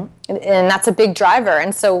that's a big driver.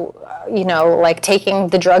 And so, you know, like taking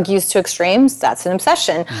the drug use to extremes, that's an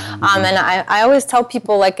obsession. And I always tell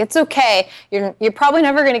people, like, it's okay. You're probably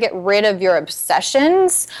never going to get rid of your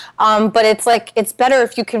obsessions, but it's like, it's better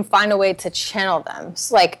if you can find a way to channel them,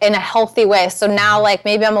 like in a healthy way. So now, like,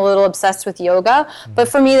 maybe I'm a little obsessed with yoga, but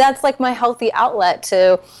for me, that's like my healthy outlet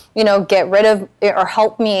to, you know, get rid of or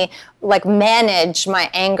help me like manage my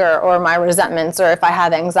anger or my resentments, or if I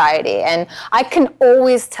have anxiety. And I can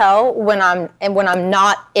always tell when I'm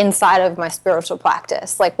not inside of my spiritual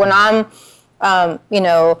practice. Like when I'm, you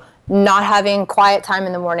know, not having quiet time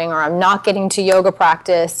in the morning, or I'm not getting to yoga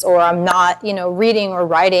practice, or I'm not, you know, reading or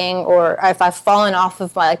writing, or if I've fallen off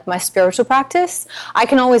of my spiritual practice, I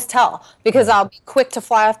can always tell, because I'll be quick to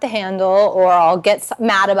fly off the handle, or I'll get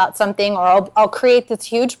mad about something, or I'll create this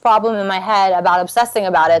huge problem in my head about obsessing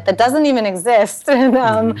about it that doesn't even exist.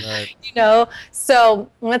 And, you know, so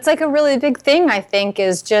it's like a really big thing, I think,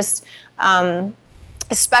 is just,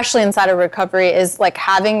 especially inside of recovery, is like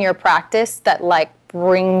having your practice that like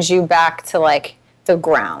brings you back to like the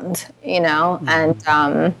ground, you know.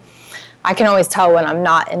 And I can always tell when I'm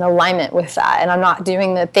not in alignment with that, and I'm not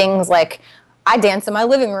doing the things like I dance in my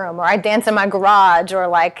living room, or I dance in my garage, or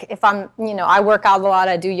like if I'm, you know, I work out a lot,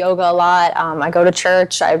 I do yoga a lot, I go to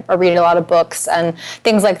church, I read a lot of books and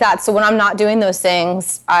things like that. So when I'm not doing those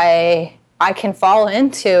things, I can fall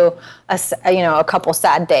into a couple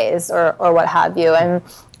sad days or what have you. And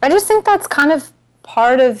I just think that's kind of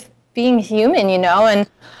part of being human, you know, and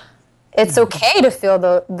it's okay to feel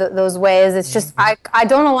those ways. It's just I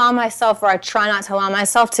don't allow myself, or I try not to allow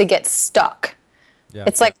myself to get stuck. Yeah.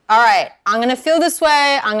 It's like, all right, I'm going to feel this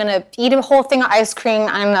way. I'm going to eat a whole thing of ice cream.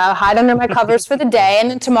 I'm going to hide under my covers for the day. And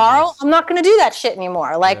then tomorrow, I'm not going to do that shit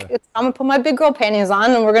anymore. Like, I'm going to put my big girl panties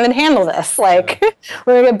on, and we're going to handle this. Like,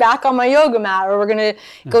 we're going to get back on my yoga mat, or we're going to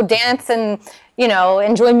go dance and, you know,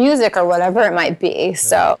 enjoy music or whatever it might be.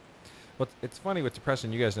 So. Well, it's funny with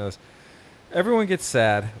depression. You guys know this. Everyone gets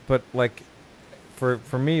sad, but like, for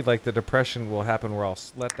me, like the depression will happen where I'll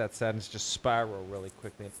let that sadness just spiral really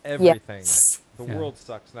quickly, and everything. Yes. The world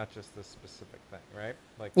sucks, not just this specific thing, right?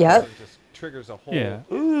 Like, it just triggers a whole. Yeah.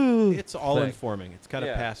 It's all informing. It's kind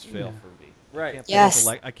of pass-fail for me. Right.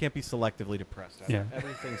 I can't be selectively depressed.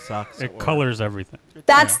 Everything sucks. It colors everything.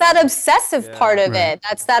 That's that obsessive part of it.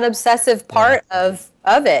 That's that obsessive part of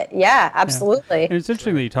it. Yeah, absolutely. And it's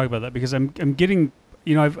interesting that you talk about that, because I'm getting,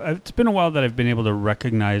 you know, it's been a while that I've been able to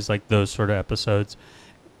recognize like those sort of episodes,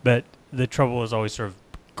 but the trouble is always sort of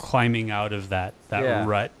climbing out of that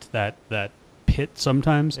rut, that pit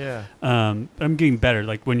sometimes. Yeah. I'm getting better.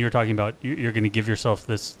 Like when you're talking about you're going to give yourself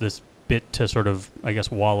this bit to sort of, I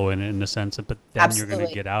guess, wallow in it in a sense, but then you're going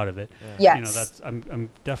to get out of it. Yes. You know, I'm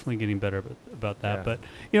definitely getting better about that. But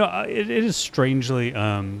you know, it is strangely,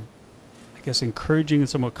 I guess, encouraging and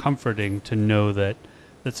somewhat comforting to know that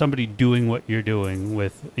somebody doing what you're doing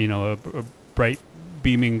with, you know, a bright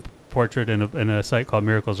beaming portrait in a site called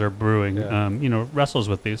Miracles Are Brewing, you know, wrestles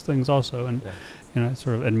with these things also, and you know, I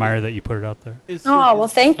sort of admire that you put it out there. Well,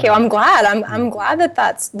 thank you. I'm glad. I'm glad that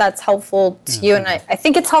that's helpful to you, and I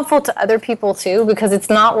think it's helpful to other people too, because it's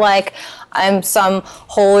not like I'm some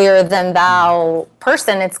holier than thou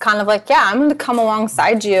person. It's kind of like, I'm going to come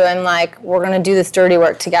alongside you, and like we're going to do this dirty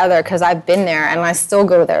work together, because I've been there and I still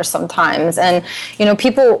go there sometimes. And you know,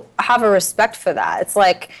 people have a respect for that. It's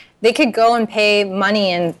like they could go and pay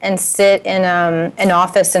money and sit in an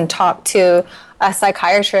office and talk to a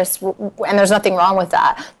psychiatrist, and there's nothing wrong with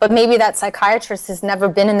that. But maybe that psychiatrist has never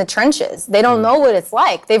been in the trenches. They don't know what it's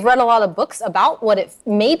like. They've read a lot of books about what it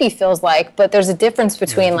maybe feels like, but there's a difference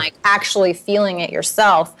between like actually feeling it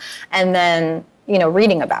yourself and then, you know,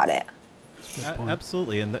 reading about it.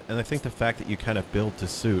 Absolutely, and I think the fact that you kind of build to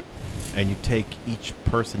suit, and you take each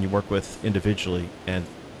person you work with individually and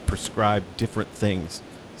prescribe different things,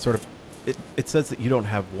 sort of, it says that you don't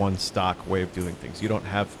have one stock way of doing things. You don't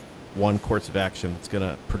have one course of action that's going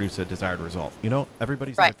to produce a desired result. You know,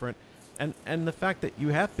 everybody's different. And the fact that you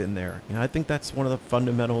have been there, you know, I think that's one of the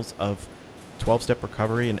fundamentals of 12-step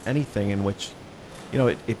recovery and anything in which, you know,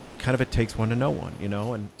 it kind of it takes one to know one, you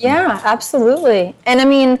know. And absolutely. And I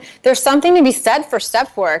mean, there's something to be said for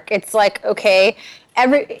step work. It's like, okay,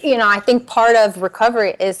 I think part of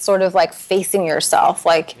recovery is sort of like facing yourself.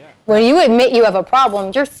 Like when you admit you have a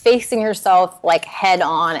problem, you're facing yourself like head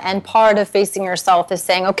on. And part of facing yourself is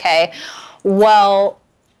saying, okay, well,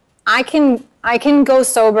 I can go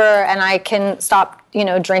sober and I can stop, you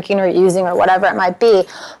know, drinking or using or whatever it might be.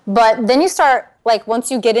 But then you start, like, once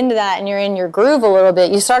you get into that and you're in your groove a little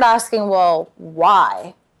bit, you start asking, well,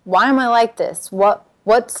 why? Why am I like this? What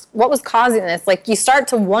what was causing this? Like, you start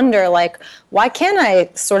to wonder, like, why can't I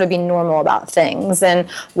sort of be normal about things, and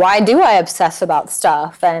why do I obsess about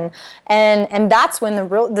stuff? And that's when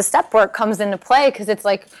the step work comes into play, because it's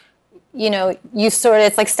like,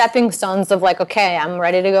 it's like stepping stones of like, okay, I'm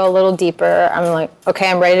ready to go a little deeper. I'm like,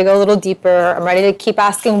 okay, I'm ready to go a little deeper. I'm ready to keep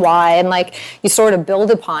asking why. And like, you sort of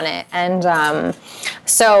build upon it. And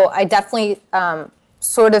so I definitely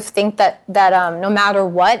sort of think that no matter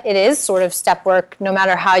what, it is sort of step work, no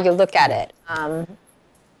matter how you look at it.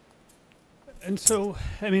 And so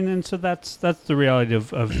that's the reality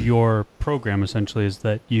of your program, essentially, is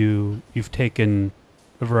that you've taken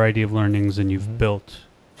a variety of learnings and you've built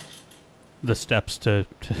the steps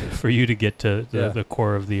for you to get to the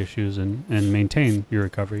core of the issues and maintain your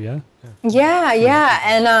recovery. Yeah.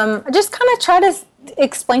 And I just kind of try to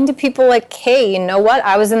explain to people, like, hey, you know what,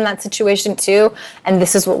 I was in that situation too, and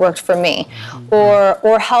this is what worked for me.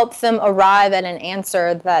 Or help them arrive at an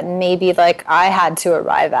answer that maybe like I had to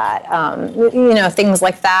arrive at, things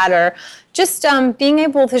like that. Or just being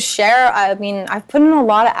able to share. I mean, I've put in a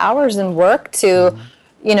lot of hours and work to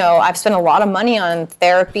I've spent a lot of money on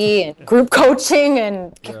therapy and group coaching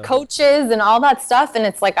and coaches and all that stuff. And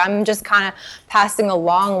it's like, I'm just kind of passing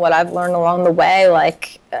along what I've learned along the way,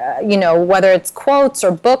 like, whether it's quotes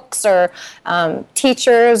or books or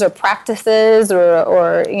teachers or practices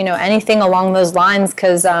or anything along those lines.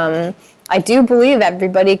 Because I do believe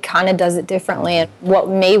everybody kind of does it differently. And what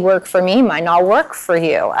may work for me might not work for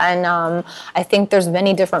you. And I think there's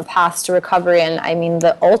many different paths to recovery. And I mean,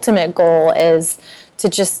 the ultimate goal is to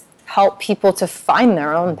just help people to find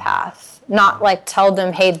their own path, not like tell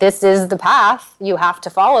them, hey, this is the path, you have to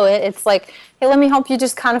follow it. It's like, hey, let me help you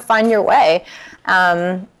just kind of find your way,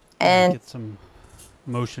 and get some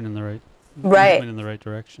motion in the right movement in the right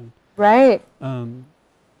direction. Right.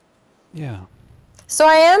 Yeah. So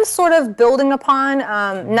I am sort of building upon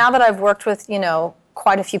now that I've worked with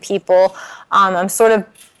quite a few people. I'm sort of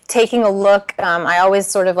taking a look. I always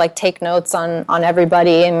sort of like take notes on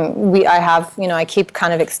everybody, and I keep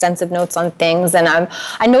kind of extensive notes on things, and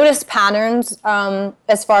I noticed patterns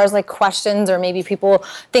as far as like questions or maybe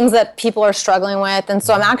things that people are struggling with. And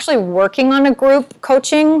so I'm actually working on a group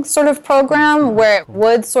coaching sort of program where it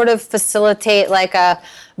would sort of facilitate like a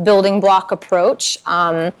building block approach.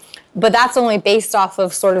 But that's only based off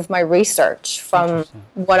of sort of my research from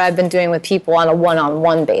what I've been doing with people on a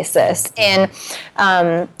one-on-one basis. And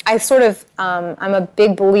I sort of, I'm a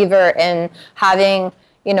big believer in having,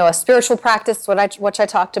 a spiritual practice, which I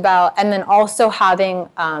talked about, and then also having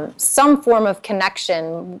some form of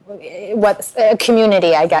connection, a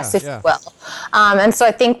community, I guess, if you will. And so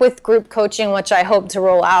I think with group coaching, which I hope to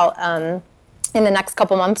roll out in the next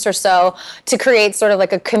couple months or so, to create sort of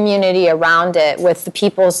like a community around it with the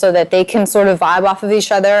people so that they can sort of vibe off of each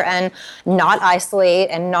other and not isolate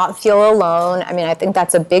and not feel alone. I mean, I think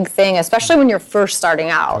that's a big thing, especially when you're first starting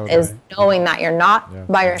out, is knowing that you're not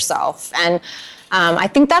by yourself. And I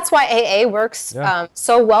think that's why AA works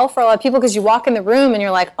so well for a lot of people, because you walk in the room and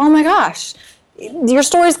you're like, oh my gosh, your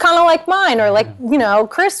story's kind of like mine. Or like,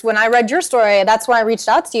 Chris, when I read your story, that's why I reached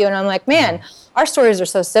out to you. And I'm like, man, our stories are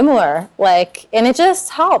so similar. Like, and it just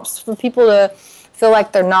helps for people to feel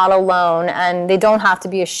like they're not alone and they don't have to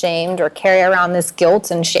be ashamed or carry around this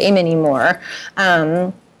guilt and shame anymore.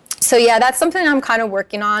 So yeah, that's something I'm kind of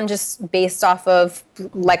working on, just based off of,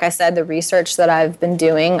 like I said, the research that I've been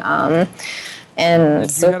doing. And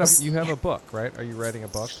so you have a book, right? Are you writing a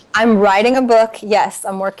book? I'm writing a book. Yes,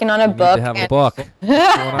 I'm working on a book. You need to have a book.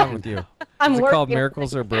 What's going on with you? Is it called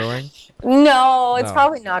Miracles Are Brewing? No, it's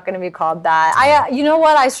probably not going to be called that. You know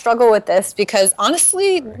what? I struggle with this because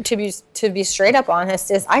honestly, to be straight up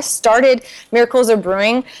honest, is I started Miracles Are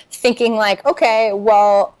Brewing thinking like, okay,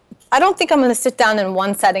 well, I don't think I'm going to sit down in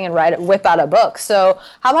one setting and whip out a book. So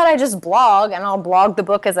how about I just blog, and I'll blog the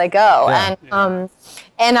book as I go. Yeah.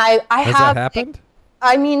 And I Has have. That happened?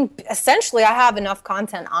 I mean, essentially, I have enough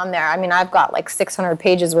content on there. I mean, I've got like 600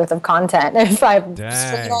 pages worth of content if I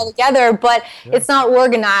string it all together, but it's not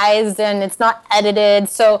organized and it's not edited.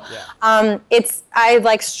 So I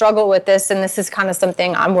like struggle with this, and this is kind of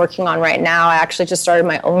something I'm working on right now. I actually just started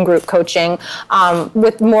my own group coaching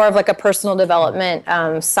with more of like a personal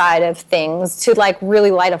development side of things to like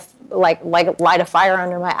really light a fire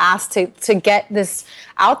under my ass to get this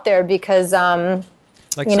out there, because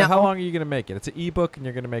so how long are you going to make it? It's an ebook, and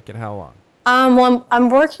you're going to make it how long? Well, I'm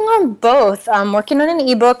working on both. I'm working on an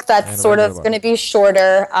ebook that's sort of going to be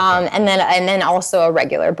shorter, and then also a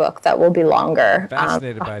regular book that will be longer.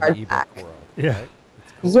 Fascinated by the ebook world. Yeah. Right?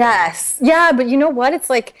 It's Yes. Yeah, but you know what? It's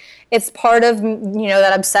like it's part of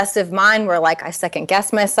that obsessive mind where like I second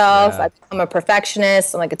guess myself. Yeah. I become a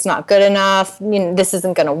perfectionist. I'm like it's not good enough. This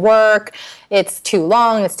isn't going to work. It's too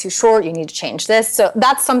long. It's too short. You need to change this. So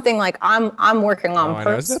that's something like I'm working on. I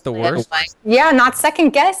know. Isn't that the worst? Like, yeah, not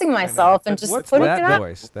second guessing myself and just What's putting that it out.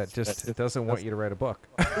 voice that just doesn't want you to write a book?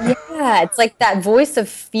 Yeah, it's like that voice of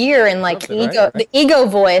fear and like Something, ego, right? the ego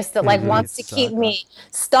voice that like wants to It's keep me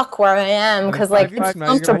stuck where I am because like now it's you're gonna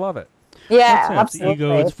comfortable. love it. Yeah, It's absolutely.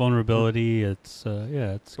 ego, it's vulnerability, it's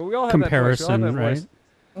it's But we all have that voice. We all have comparison, that right? voice.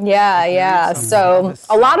 Yeah. So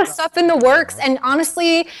a lot of stuff in the works. And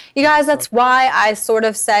honestly, you guys, that's why I sort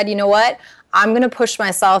of said, you know what? I'm going to push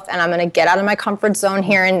myself and I'm going to get out of my comfort zone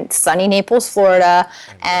here in sunny Naples, Florida.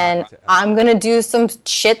 And I'm going to do some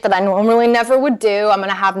shit that I normally never would do. I'm going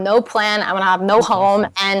to have no plan. I'm going to have no home.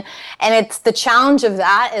 And it's the challenge of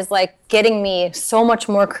that is like getting me so much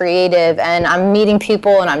more creative. And I'm meeting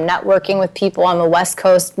people and I'm networking with people on the West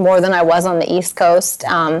Coast more than I was on the East Coast.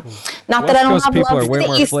 Not that I don't West have Coast people love are for way the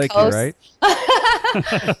more East flaky, Coast. right?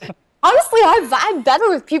 Honestly, I vibe better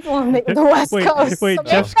with people on the West Coast. Wait, So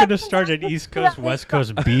Jeff's going to start an East Coast, West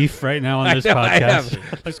Coast beef right now on this podcast.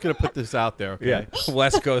 I'm just gonna put this out there. Okay? Yeah,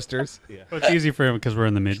 West Coasters. Well, it's easy for him because we're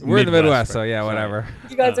in the We're in the Midwest, right? so yeah, whatever.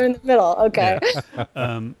 you guys are in the middle. Okay.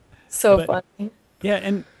 So but- funny. Yeah,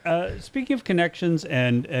 and speaking of connections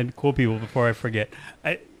and cool people, before I forget,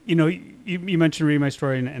 you mentioned reading my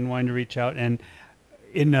story and wanting to reach out, and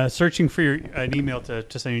in searching for an email to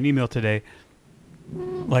send you an email today,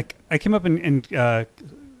 like I came up in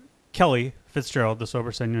Kelly Fitzgerald, the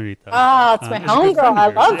sober señorita. Oh, it's my is a good homegirl. friend I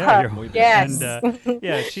of love yours. Yeah, her. you're- Yes. And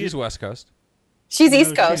yeah, She's West Coast. She's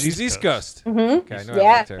East no, Coast. She's East Coast. Okay, I know Yeah.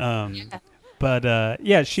 I liked her. But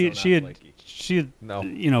yeah, she had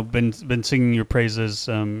No. been singing your praises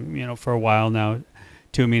for a while now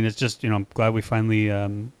to me, and it's just I'm glad we finally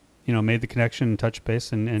made the connection and touched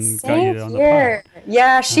base and got you on the pod.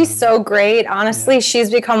 Yeah, she's so great. Honestly, she's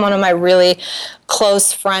become one of my really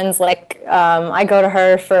close friends. Like, I go to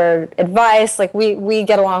her for advice. Like, we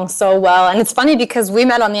get along so well. And it's funny because we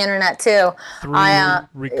met on the internet too. Through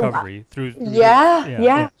recovery, through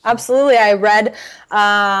Yeah, absolutely. I read,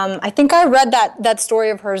 I think I read that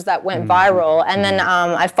story of hers that went viral. And then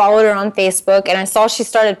I followed her on Facebook and I saw she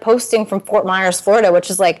started posting from Fort Myers, Florida, which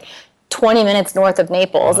is like 20 minutes north of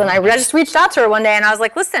Naples. And I just reached out to her one day and I was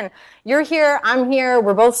like, listen, you're here, I'm here,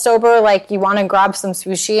 we're both sober, like you want to grab some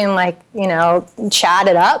sushi and like, chat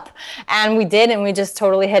it up. And we did, and we just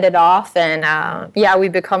totally hit it off. And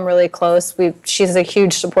we've become really close. She's a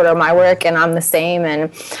huge supporter of my work and I'm the same,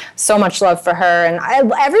 and so much love for her. And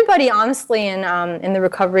everybody honestly in the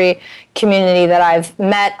recovery community that I've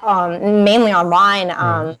met, mainly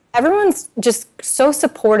online, everyone's just so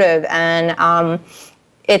supportive, and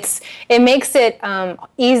it makes it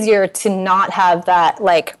easier to not have that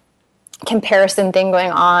like comparison thing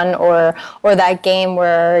going on, or that game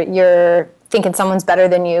where you're thinking someone's better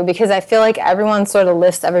than you, because I feel like everyone sort of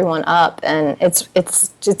lifts everyone up, and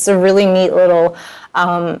it's a really neat little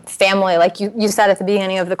family, like you said at the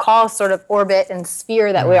beginning of the call, sort of orbit and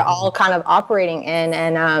sphere that we're all kind of operating in,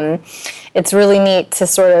 and it's really neat to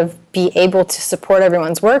sort of be able to support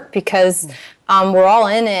everyone's work, because we're all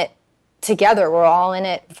in it together. We're all in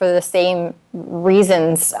it for the same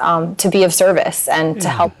reasons, to be of service and to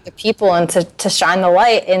help the people and to shine the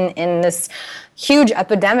light in this huge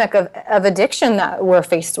epidemic of addiction that we're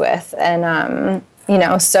faced with. And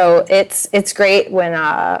so it's great when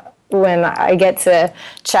I get to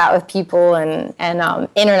chat with people, and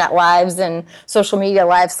internet lives and social media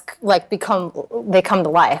lives like come to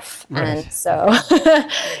life. Right. And so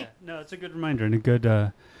No, it's a good reminder and a good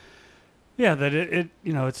that it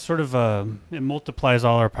it's sort of it multiplies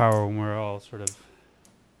all our power when we're all sort of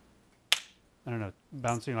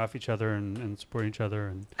bouncing off each other and supporting each other.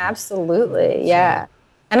 And absolutely, yeah.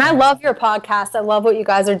 And I love your podcast. I love what you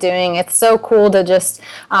guys are doing. It's so cool to just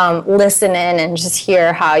listen in and just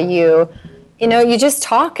hear how you just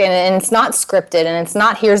talk, and it's not scripted, and it's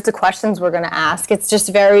not, here's the questions we're going to ask. It's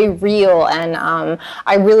just very real, and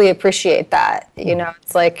I really appreciate that.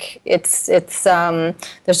 It's like, it's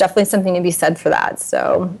there's definitely something to be said for that.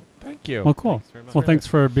 So Thank you. well, cool. Well, thanks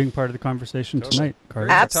for being part of the conversation tonight, Carter.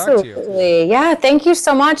 Great to talk to you. absolutely, yeah. Thank you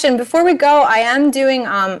so much. And before we go, I am doing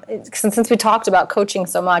since we talked about coaching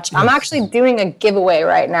so much, I'm actually doing a giveaway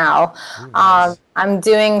right now. I'm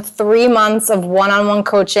doing 3 months of one-on-one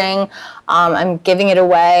coaching. I'm giving it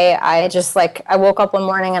away. I woke up one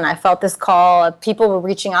morning and I felt this call. People were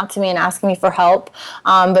reaching out to me and asking me for help,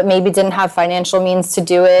 but maybe didn't have financial means to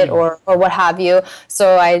do it, or what have you.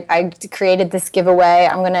 So I created this giveaway.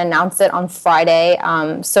 I'm going to announce it on Friday.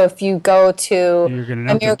 So if you go to you're going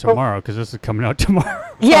to announce it tomorrow because this is coming out tomorrow.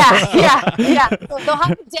 Yeah. So they'll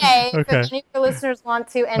have a day Okay. if any of your listeners want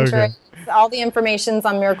to enter it. All the information's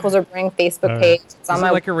on Miracles Are Brewing Facebook page. It's on Is my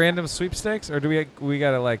it like a random sweepstakes, or do we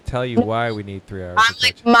gotta like tell you why we need 3 hours? I'm of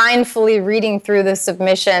like coaching? mindfully reading through the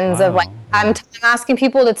submissions of like I'm asking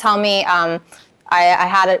people to tell me. I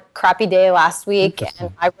had a crappy day last week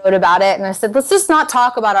and I wrote about it and I said, let's just not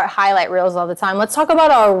talk about our highlight reels all the time. Let's talk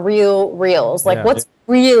about our real reels, like what's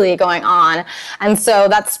really going on. And so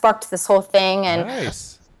that sparked this whole thing. And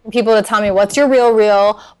Nice. people to tell me, what's your real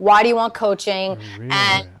reel? Why do you want coaching?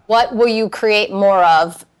 And what will you create more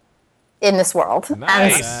of in this world?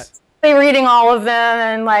 Nice. And reading all of them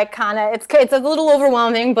and like kind of, it's a little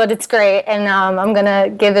overwhelming, but it's great. And I'm going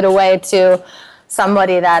to give it away to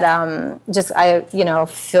somebody that I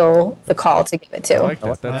feel the call to give it to. I like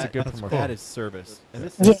that. That's a good promotion. That is service. And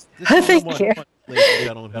this is Thank someone, you. ladies and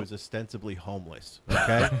gentlemen, who's ostensibly homeless.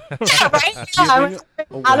 Okay. Yeah, right? Yeah, I'm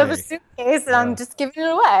Giving out of a away. suitcase and I'm just giving it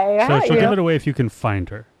away. So she'll You give know? it away if you can find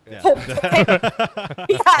her.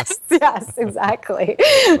 Yes, exactly.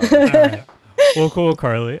 Well, cool,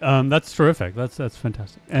 Carly. That's terrific. That's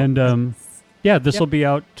fantastic. And this will be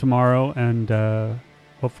out tomorrow, and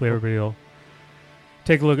hopefully everybody will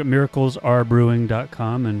take a look at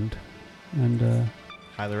miraclesarebrewing.com and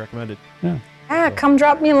Highly recommended. Yeah, come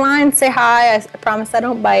drop me a line, say hi. I promise I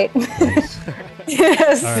don't bite.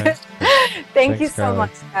 Yes. All right. Thank you Thanks, so Carly.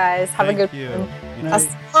 much, guys. Have a Thank good you. one. I'll see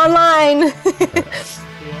you online.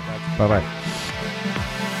 Bye bye.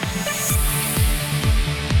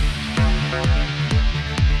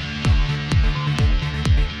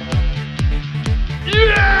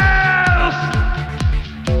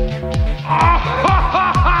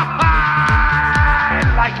 I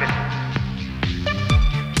like it.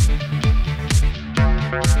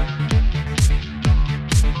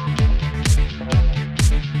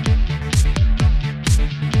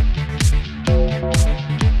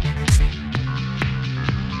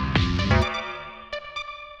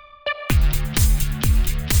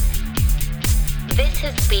 This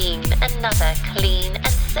has been another clean and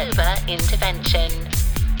sober intervention.